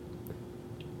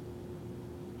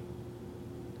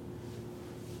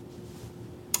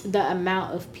the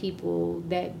amount of people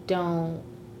that don't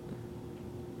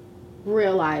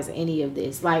realize any of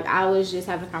this. Like, I was just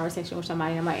having a conversation with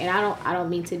somebody, and I'm like, and I don't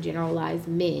mean to generalize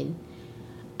men,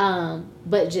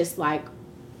 but just like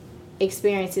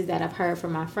experiences that I've heard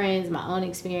from my friends, my own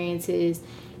experiences,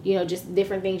 you know, just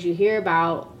different things you hear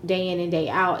about day in and day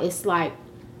out. It's like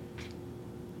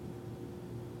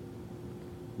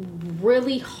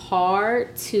really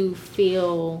hard to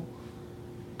feel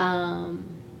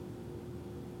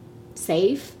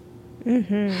safe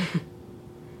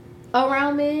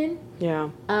around men. Yeah.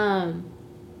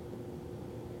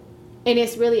 and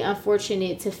it's really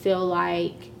unfortunate to feel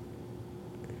like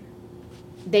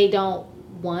they don't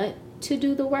want to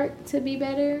do the work to be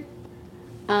better,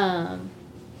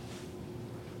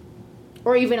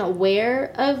 or even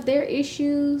aware of their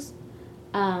issues,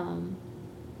 and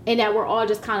that we're all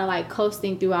just kind of like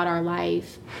coasting throughout our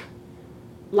life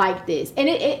like this. And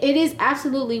it is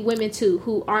absolutely women too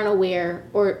who aren't aware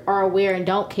or are aware and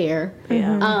don't care.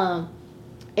 Yeah.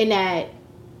 And that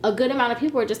a good amount of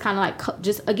people are just kind of like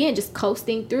just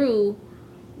coasting through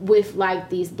with like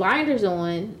these blinders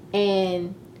on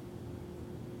and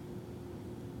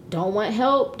don't want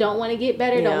help, don't want to get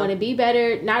better, don't want to be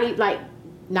better, not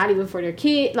even for their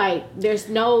kid. Like there's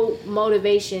no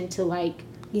motivation to like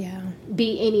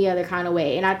be any other kind of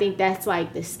way. And I think that's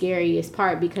like the scariest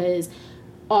part, because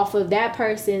off of that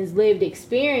person's lived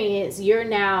experience, you're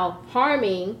now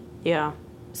harming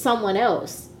someone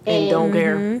else and don't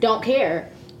care.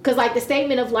 Because like the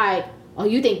statement of like, oh,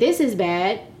 you think this is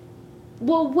bad?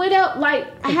 Well, what else?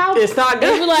 Like how? It's not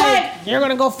good. Like you're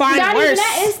gonna go find worse.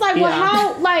 It's like, well,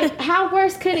 how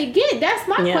worse could it get? That's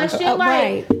my question.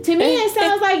 To me, it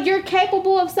sounds like you're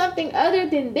capable of something other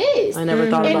than this. I never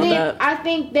thought about that. I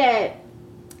think that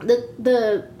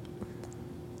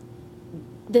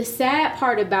the sad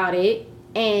part about it,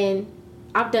 and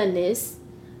I've done this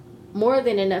more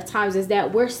than enough times, is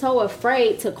that we're so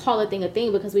afraid to call a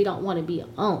thing because we don't want to be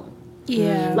alone.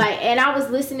 Yeah. Like, and I was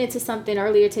listening to something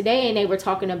earlier today, and they were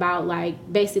talking about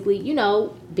like basically, you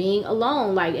know, being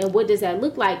alone, like, and what does that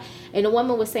look like? And the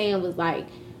woman was saying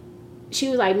she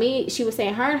was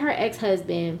saying her and her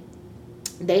ex-husband,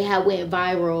 they had went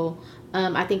viral.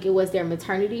 I think it was their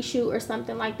maternity shoot or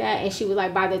something like that. And she was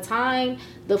like, by the time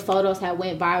the photos had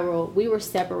went viral, we were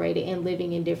separated and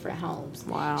living in different homes.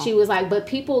 Wow. She was like, but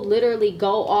people literally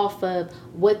go off of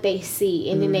what they see,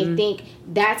 and then they think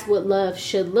that's what love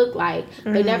should look like,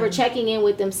 but never checking in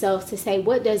with themselves to say,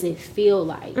 what does it feel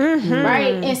like?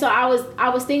 Right? And so I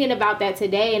was thinking about that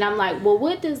today, and I'm like, well,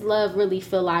 what does love really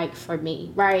feel like for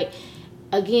me? Right?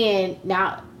 Again,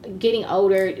 now getting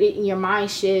older, your mind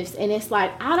shifts, and it's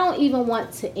like I don't even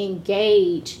want to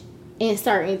engage in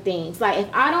certain things. Like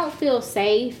if I don't feel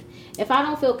safe, if I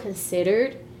don't feel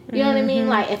considered, you know what I mean?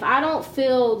 Like if I don't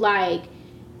feel like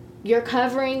you're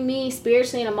covering me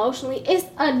spiritually and emotionally, it's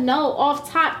a no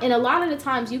off top. And a lot of the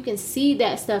times you can see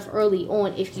that stuff early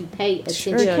on if you pay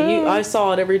attention. I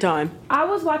saw it every time. I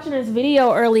was watching this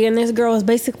video earlier, and this girl was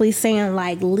basically saying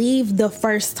like, leave the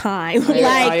first time. Yeah,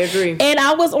 I agree. And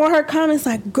I was on her comments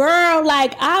like, girl,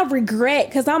 like I regret,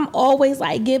 because I'm always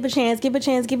like, give a chance,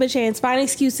 find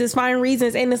excuses, find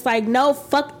reasons. And it's like, no,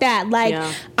 fuck that. Like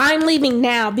I'm leaving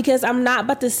now, because I'm not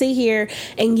about to sit here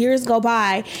and years go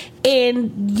by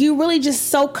and you really just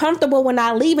so comfortable when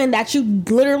not leaving that you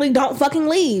literally don't fucking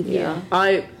leave. Yeah.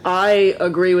 I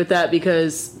agree with that,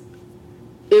 because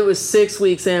it was 6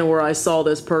 weeks in where I saw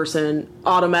this person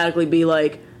automatically be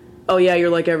like, oh yeah,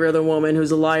 you're like every other woman who's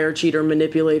a liar, cheater,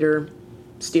 manipulator,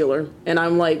 stealer. And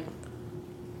I'm like,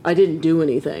 I didn't do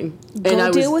anything.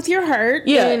 Go deal with your hurt.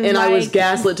 Yeah, and I was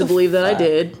gaslit to believe that I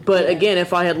did. But again,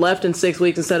 if I had left in 6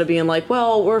 weeks instead of being like,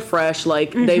 well, we're fresh,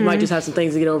 like they might just have some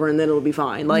things to get over and then it'll be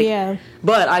fine. Like,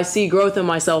 but I see growth in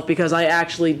myself because I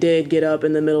actually did get up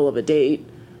in the middle of a date,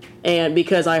 and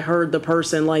because I heard the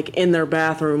person like in their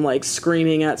bathroom like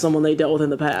screaming at someone they dealt with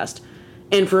in the past.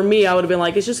 And for me, I would have been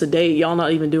like, it's just a date. Y'all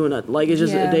not even doing it. Like, it's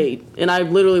just a date. And I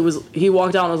literally he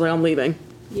walked out and I was like, I'm leaving.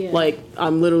 Yeah. Like,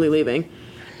 I'm literally leaving.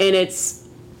 And it's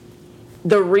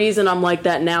the reason I'm like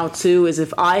that now too is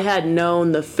if I had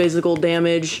known the physical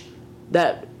damage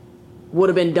that would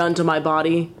have been done to my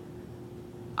body,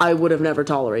 I would have never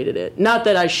tolerated it. Not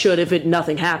that I should if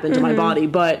nothing happened to my body,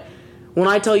 but when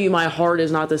I tell you my heart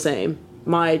is not the same,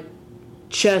 my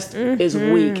chest is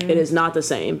weak, it is not the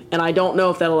same. And I don't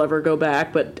know if that'll ever go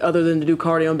back, but other than to do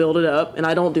cardio and build it up, and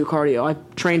I don't do cardio. I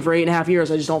trained for 8.5 years,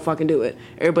 I just don't fucking do it.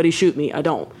 Everybody shoot me, I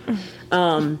don't.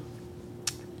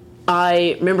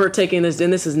 I remember taking this,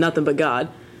 and this is nothing but God.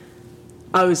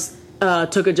 I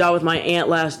took a job with my aunt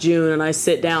last June, and I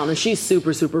sit down, and she's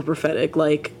super, super prophetic,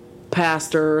 like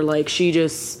pastor, like she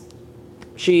is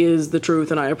the truth,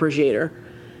 and I appreciate her.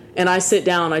 And I sit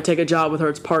down, I take a job with her,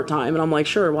 it's part-time, and I'm like,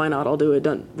 sure, why not, I'll do it,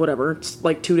 done, whatever. It's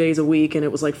like 2 days a week, and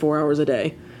it was like 4 hours a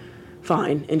day.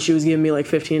 Fine. And she was giving me like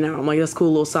 $15 an hour. I'm like, that's cool,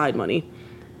 little side money.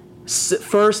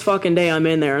 First fucking day I'm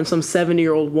in there, and some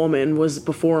 70-year-old woman was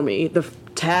before me. The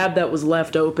tab that was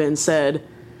left open said,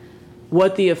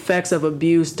 what the effects of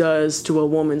abuse does to a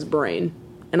woman's brain.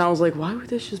 And I was like, why would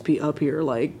this just be up here?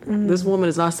 Like, this woman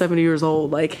is not 70 years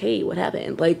old. Like, hey, what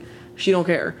happened? Like, she don't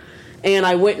care. And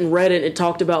I went and read it. It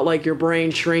talked about like your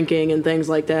brain shrinking and things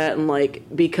like that, and like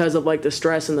because of like the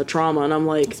stress and the trauma. And I'm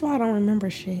like, That's why I don't remember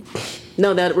shit.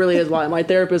 no, that really is why. My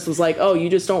therapist was like, oh, you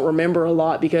just don't remember a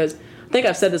lot, because I think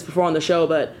I've said this before on the show,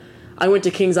 but I went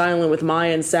to Kings Island with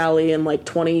Maya and Sally in like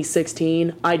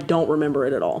 2016. I don't remember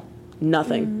it at all.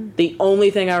 Nothing. The only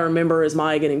thing I remember is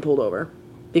Maya getting pulled over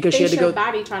because she had to go. Your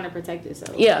body trying to protect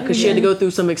itself. Yeah, because she had to go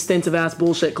through some extensive ass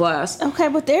bullshit class. Okay,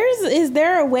 but is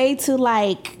there a way to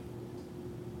like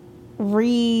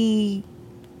what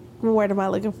am I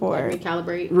looking for?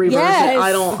 Recalibrate. Reverse Yes. it.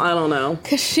 I don't know.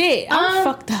 Cause shit, I'm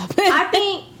fucked up.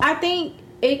 I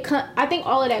think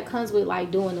all of that comes with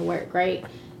like doing the work, right?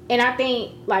 And I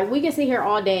think like we can sit here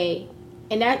all day,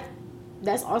 and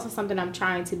that's also something I'm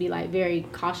trying to be like very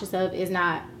cautious of, is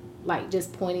not like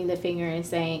just pointing the finger and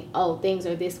saying, oh, things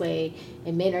are this way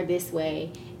and men are this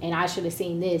way and I should have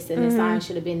seen this and the sign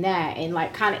should have been that, and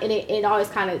like kind of, and it always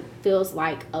kind of feels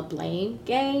like a blame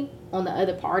game on the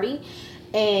other party.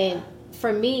 And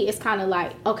for me, it's kind of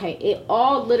like, okay, it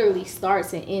all literally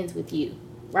starts and ends with you,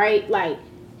 right? Like,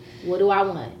 what do I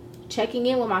want? Checking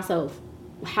in with myself.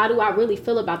 How do I really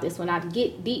feel about this when I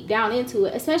get deep down into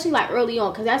it, especially like early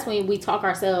on, because that's when we talk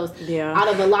ourselves out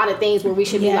of a lot of things where we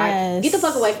should be like, get the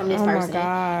fuck away from this person. You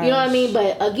know what I mean?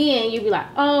 But again, you'd be like,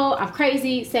 oh, I'm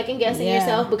crazy, second guessing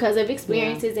yourself because of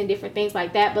experiences and different things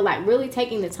like that. But like really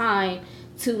taking the time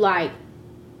to like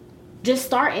just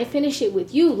start and finish it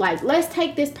with you. Like, let's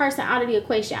take this person out of the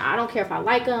equation. I don't care if I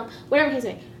like them, whatever it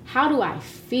is. How do I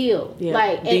feel? Yeah.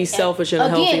 Like, be selfish in a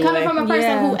healthy way. Again, coming from a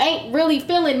person who ain't really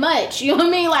feeling much. You know what I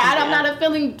mean? Like, I'm not a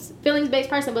feelings-based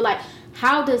person, but like,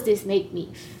 how does this make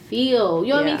me feel?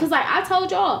 You know what I mean? Because like I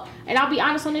told y'all, and I'll be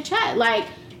honest on the chat, like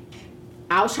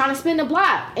I was trying to spin the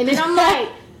block, and then I'm like,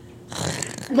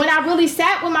 when I really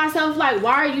sat with myself, like,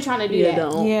 why are you trying to do that?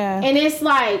 Don't. Yeah. And it's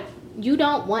like, you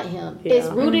don't want him. It's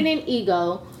rooted in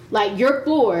ego. Like, you're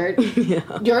bored,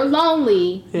 you're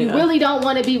lonely, you really don't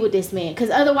want to be with this man, because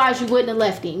otherwise you wouldn't have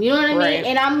left him. You know what I mean?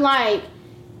 And I'm like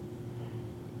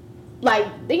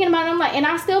thinking about it, I'm like, and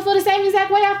I still feel the same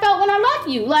exact way I felt when I left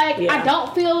you. Like, I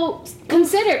don't feel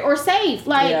considered or safe.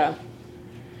 Like,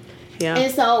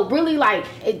 and so really, like,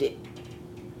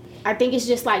 I think it's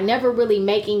just like never really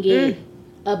making it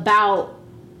about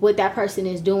what that person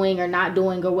is doing or not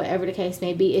doing or whatever the case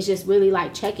may be. It's just really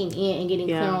like checking in and getting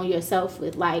clear on yourself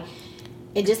with like,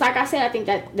 and just like I said, I think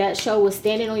that show was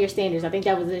Standing on Your Standards. I think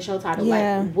that was the show title.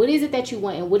 Like, what is it that you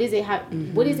want, and what is it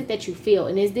what is it that you feel,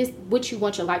 and is this what you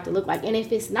want your life to look like? And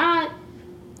if it's not,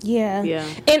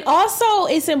 and also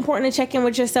it's important to check in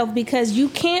with yourself, because you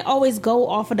can't always go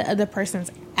off of the other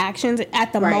person's actions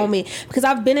at the moment, because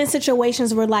I've been in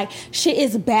situations where like shit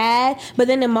is bad, but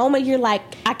then the moment you're like,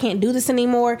 I can't do this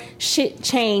anymore, shit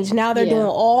changed. Now they're doing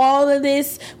all of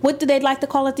this, what do they like to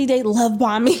call it these days, love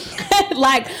bombing.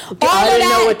 Like, I didn't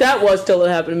know what that was till it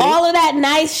happened to me. All of that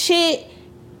nice shit,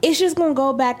 it's just gonna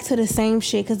go back to the same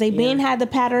shit, because they been had the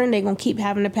pattern, they're gonna keep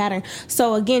having the pattern.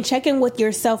 So again, check in with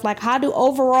yourself, like, how do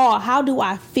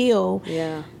I feel?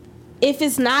 If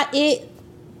it's not it,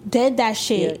 dead that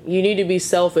shit. You need to be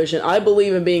selfish, and I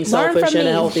believe in being selfish in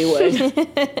a healthy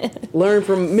way. Learn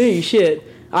from me, shit.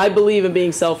 I believe in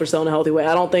being selfish though in a healthy way.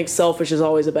 I don't think selfish is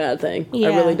always a bad thing.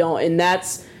 I really don't. And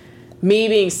that's me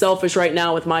being selfish right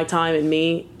now with my time and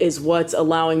me is what's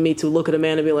allowing me to look at a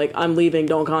man and be like, I'm leaving,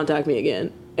 don't contact me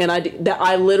again. And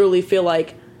I literally feel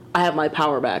like I have my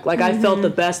power back. Like, I felt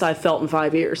the best I felt in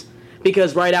 5 years.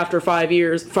 Because right after 5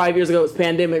 years ago, it was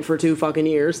pandemic for 2 fucking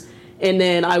years. And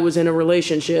then I was in a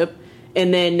relationship.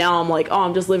 And then now I'm like, oh,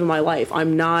 I'm just living my life.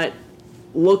 I'm not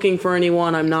looking for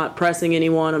anyone. I'm not pressing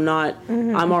anyone.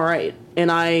 I'm all right.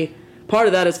 And part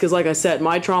of that is because, like I said,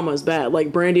 my trauma is bad.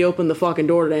 Like, Brandy opened the fucking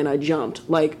door today and I jumped.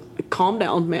 Like, calm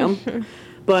down, ma'am.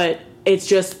 But it's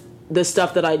just the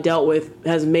stuff that I dealt with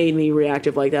has made me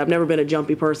reactive like that. I've never been a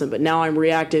jumpy person, but now I'm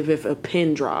reactive if a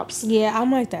pin drops. Yeah,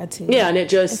 I'm like that too. Yeah, and it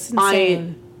just,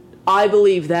 I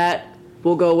believe that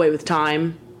will go away with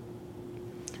time.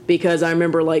 Because I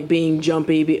remember, like, being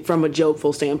jumpy from a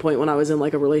jokeful standpoint when I was in,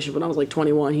 like, a relationship when I was, like,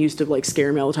 21. He used to, like,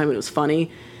 scare me all the time and it was funny.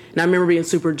 And I remember being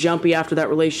super jumpy after that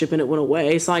relationship and it went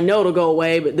away. So I know it'll go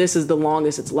away, but this is the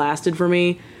longest it's lasted for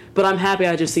me. But I'm happy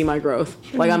I just see my growth.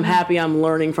 Like, I'm happy I'm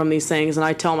learning from these things. And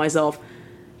I tell myself,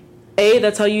 A,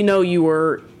 that's how you know you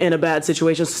were in a bad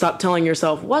situation. So stop telling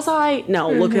yourself, was I?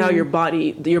 No, look at how your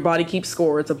body keeps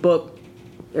score. It's a book.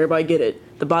 Everybody get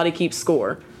it. The body keeps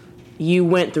score. You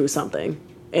went through something.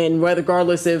 And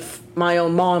regardless if my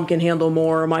own mom can handle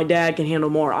more or my dad can handle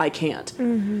more, I can't.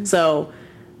 So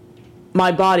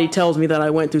my body tells me that I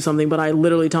went through something, but I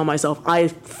literally tell myself I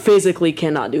physically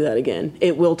cannot do that again.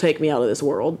 It will take me out of this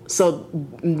world. So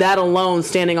that alone,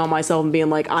 standing on myself and being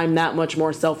like, I'm that much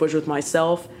more selfish with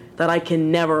myself that I can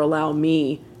never allow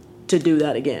me to do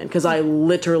that again, because I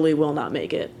literally will not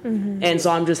make it. And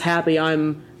so I'm just happy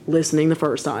I'm listening the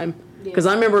first time. Because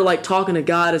I remember like talking to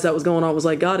God as that was going on. I was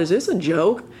like, God, is this a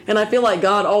joke? And I feel like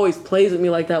God always plays with me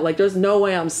like that. Like, there's no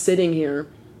way I'm sitting here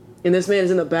and this man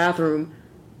is in the bathroom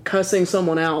cussing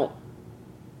someone out,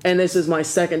 and this is my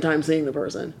second time seeing the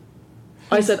person.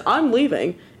 I said, I'm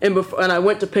leaving. And I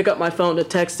went to pick up my phone to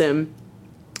text him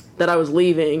that I was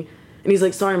leaving. And he's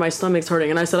like, sorry, my stomach's hurting.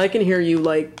 And I said, I can hear you,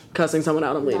 like, cussing someone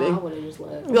out. I'm leaving. No, I would have just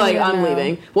left. Like, I'm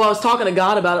leaving. Well, I was talking to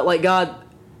God about it. Like, God,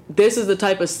 this is the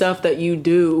type of stuff that you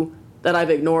do that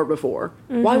I've ignored before.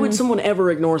 Why would someone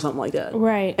ever ignore something like that?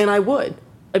 Right. And I would.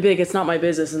 I'd be like, it's not my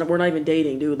business. And we're not even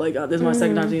dating, dude. Like, this is my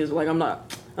second time seeing this. Like, I'm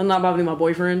not bothering my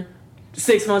boyfriend.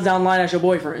 6 months down the line, that's your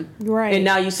boyfriend. Right. And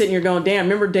now you sitting here going, damn,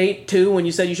 remember date 2 when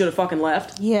you said you should have fucking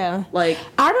left? Yeah. Like,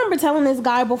 I remember telling this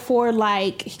guy before,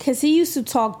 like, because he used to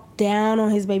talk down on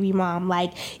his baby mom.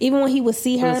 Like, even when he would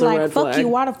see her, That's a like, red fuck flag. you,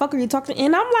 why the fuck are you talking?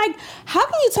 And I'm like, how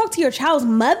can you talk to your child's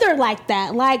mother like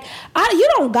that? Like, you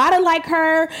don't gotta like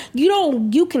her.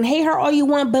 You can hate her all you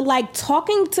want, but, like,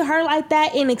 talking to her like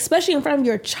that, and especially in front of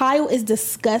your child, is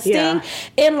disgusting. Yeah.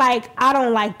 And, like, I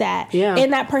don't like that. Yeah.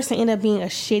 And that person ended up being a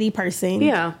shitty person.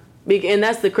 yeah. And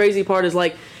that's the crazy part is,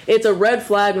 like, it's a red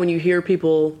flag when you hear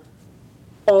people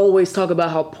always talk about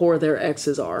how poor their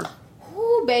exes are.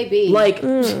 Ooh, baby. Like,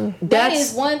 that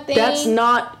that's is one thing. That's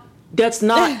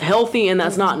not healthy, and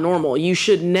that's not normal. You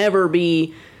should never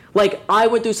be like, I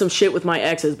went through some shit with my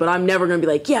exes, but I'm never gonna be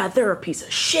like, yeah, they're a piece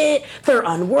of shit, they're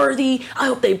unworthy, I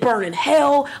hope they burn in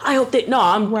hell, I'm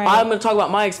gonna talk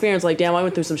about my experience. Like, damn, I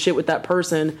went through some shit with that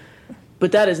person,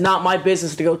 but that is not my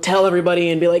business to go tell everybody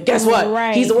and be like, guess what?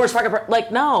 Right. He's the worst fucking person.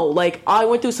 Like, no. Like, I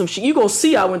went through some shit. You gonna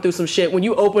see I went through some shit when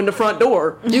you open the front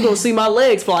door. You gonna see my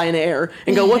legs fly in the air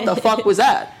and go, what the fuck was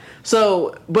that?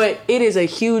 So, but it is a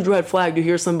huge red flag to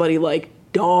hear somebody, like,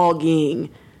 dogging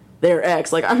their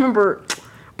ex. Like, I remember,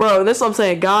 bro, this is what I'm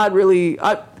saying. God really,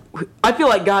 I feel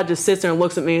like God just sits there and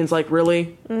looks at me and is like,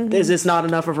 really? Is this not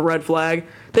enough of a red flag?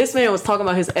 This man was talking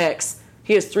about his ex.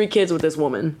 He has 3 kids with this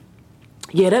woman.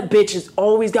 Yeah, that bitch has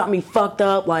always got me fucked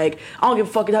up. Like, I don't give a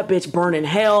fuck if that bitch burn in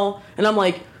hell. And I'm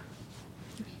like,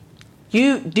 do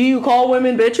you call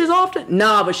women bitches often?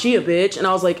 Nah, but she a bitch. And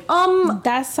I was like,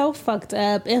 That's so fucked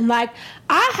up. And, like,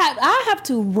 I have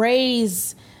to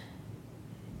raise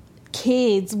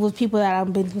kids with people that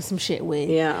I've been through some shit with.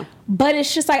 Yeah. But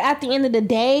it's just like, at the end of the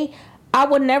day, I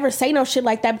would never say no shit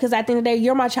like that, because at the end of the day,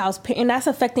 you're my child's parent, and that's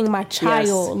affecting my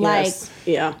child. Yes.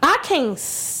 Yeah. I can't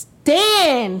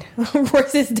stand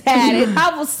Royce's dad, and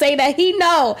I will say that he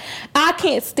know I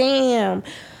can't stand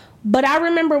him. But I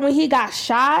remember when he got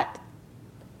shot,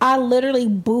 I literally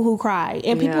boohoo cried,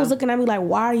 and people was looking at me like,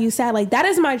 "Why are you sad?" Like, that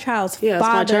is my child's father. It's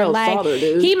my child's father,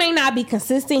 dude. He may not be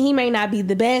consistent, he may not be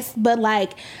the best, but,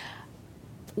 like,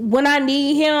 when I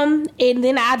need him, and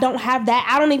then I don't have that,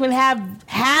 I don't even have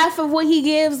half of what he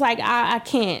gives. Like, I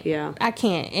can't. Yeah, I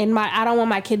can't, and I don't want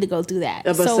my kid to go through that.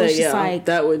 So it's just like,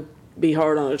 that would be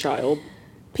hard on a child.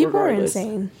 People regardless. are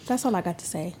insane. That's all I got to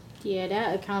say. Yeah,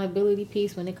 that accountability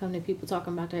piece when it comes to people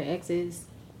talking about their exes.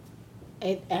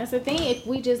 That's the thing. If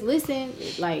we just listen,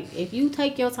 like, if you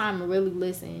take your time and really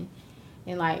listen,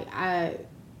 and, like,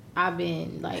 I've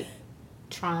been, like,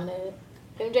 trying to.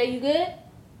 MJ, you good?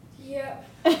 Yeah.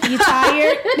 You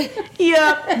tired?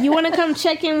 Yeah. You want to come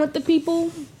check in with the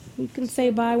people? You can say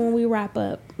bye when we wrap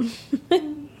up.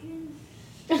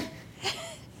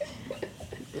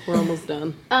 We're almost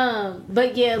done.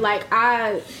 But yeah, like,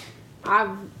 I've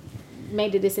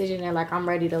made the decision that, like, I'm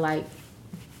ready to, like,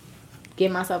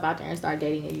 get myself out there and start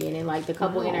dating again. And, like, the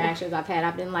couple interactions I've had,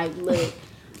 I've been like, look,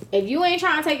 if you ain't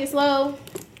trying to take it slow,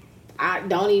 I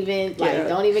don't even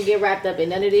get wrapped up in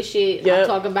none of this shit. I'm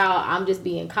talking about, I'm just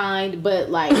being kind, but,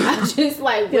 like, I just,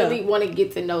 like, really want to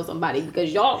get to know somebody,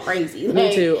 because y'all crazy. Like,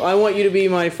 me too. I want you to be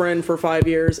my friend for 5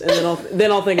 years, and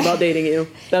then I'll think about dating you.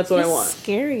 That's what I want. It's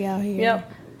scary out here.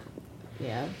 Yep.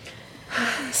 Yeah.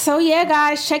 So yeah,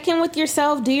 guys, check in with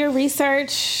yourself. Do your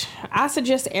research. I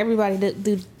suggest everybody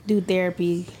to do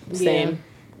therapy. Same.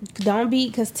 Don't be,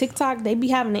 because TikTok, they be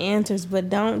having the answers, but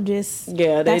don't just.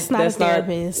 Yeah, that's not a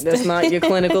therapist. That's not your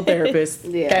clinical therapist.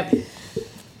 Yeah. Okay.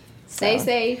 Stay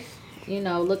safe. You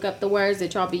know, look up the words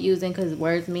that y'all be using, because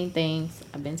words mean things.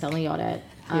 I've been telling y'all that.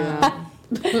 Yeah.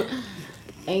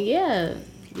 And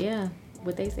yeah,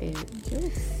 what they said. Hope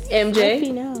he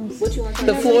MJ, knows. What you want to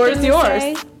the floor is yours.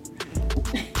 Say?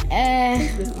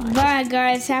 Bye,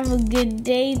 guys. Have a good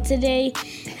day today.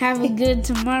 Have a good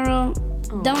tomorrow.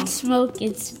 Don't smoke.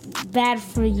 It's bad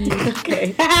for you.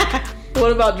 Okay.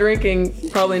 What about drinking?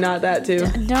 Probably not that too.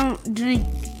 Don't drink.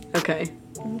 Okay.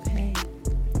 Okay.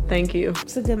 Thank you.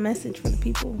 It's a good message for the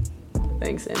people.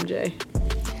 Thanks, MJ.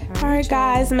 All right,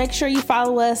 guys. Make sure you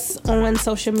follow us on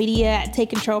social media at Take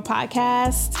Control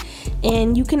Podcast.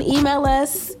 And you can email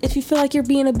us if you feel like you're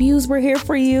being abused. We're here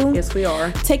for you. Yes, we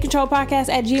are.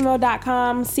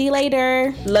 TakeControlPodcast@gmail.com. See you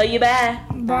later. Love you. Bye.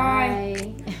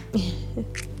 Bye.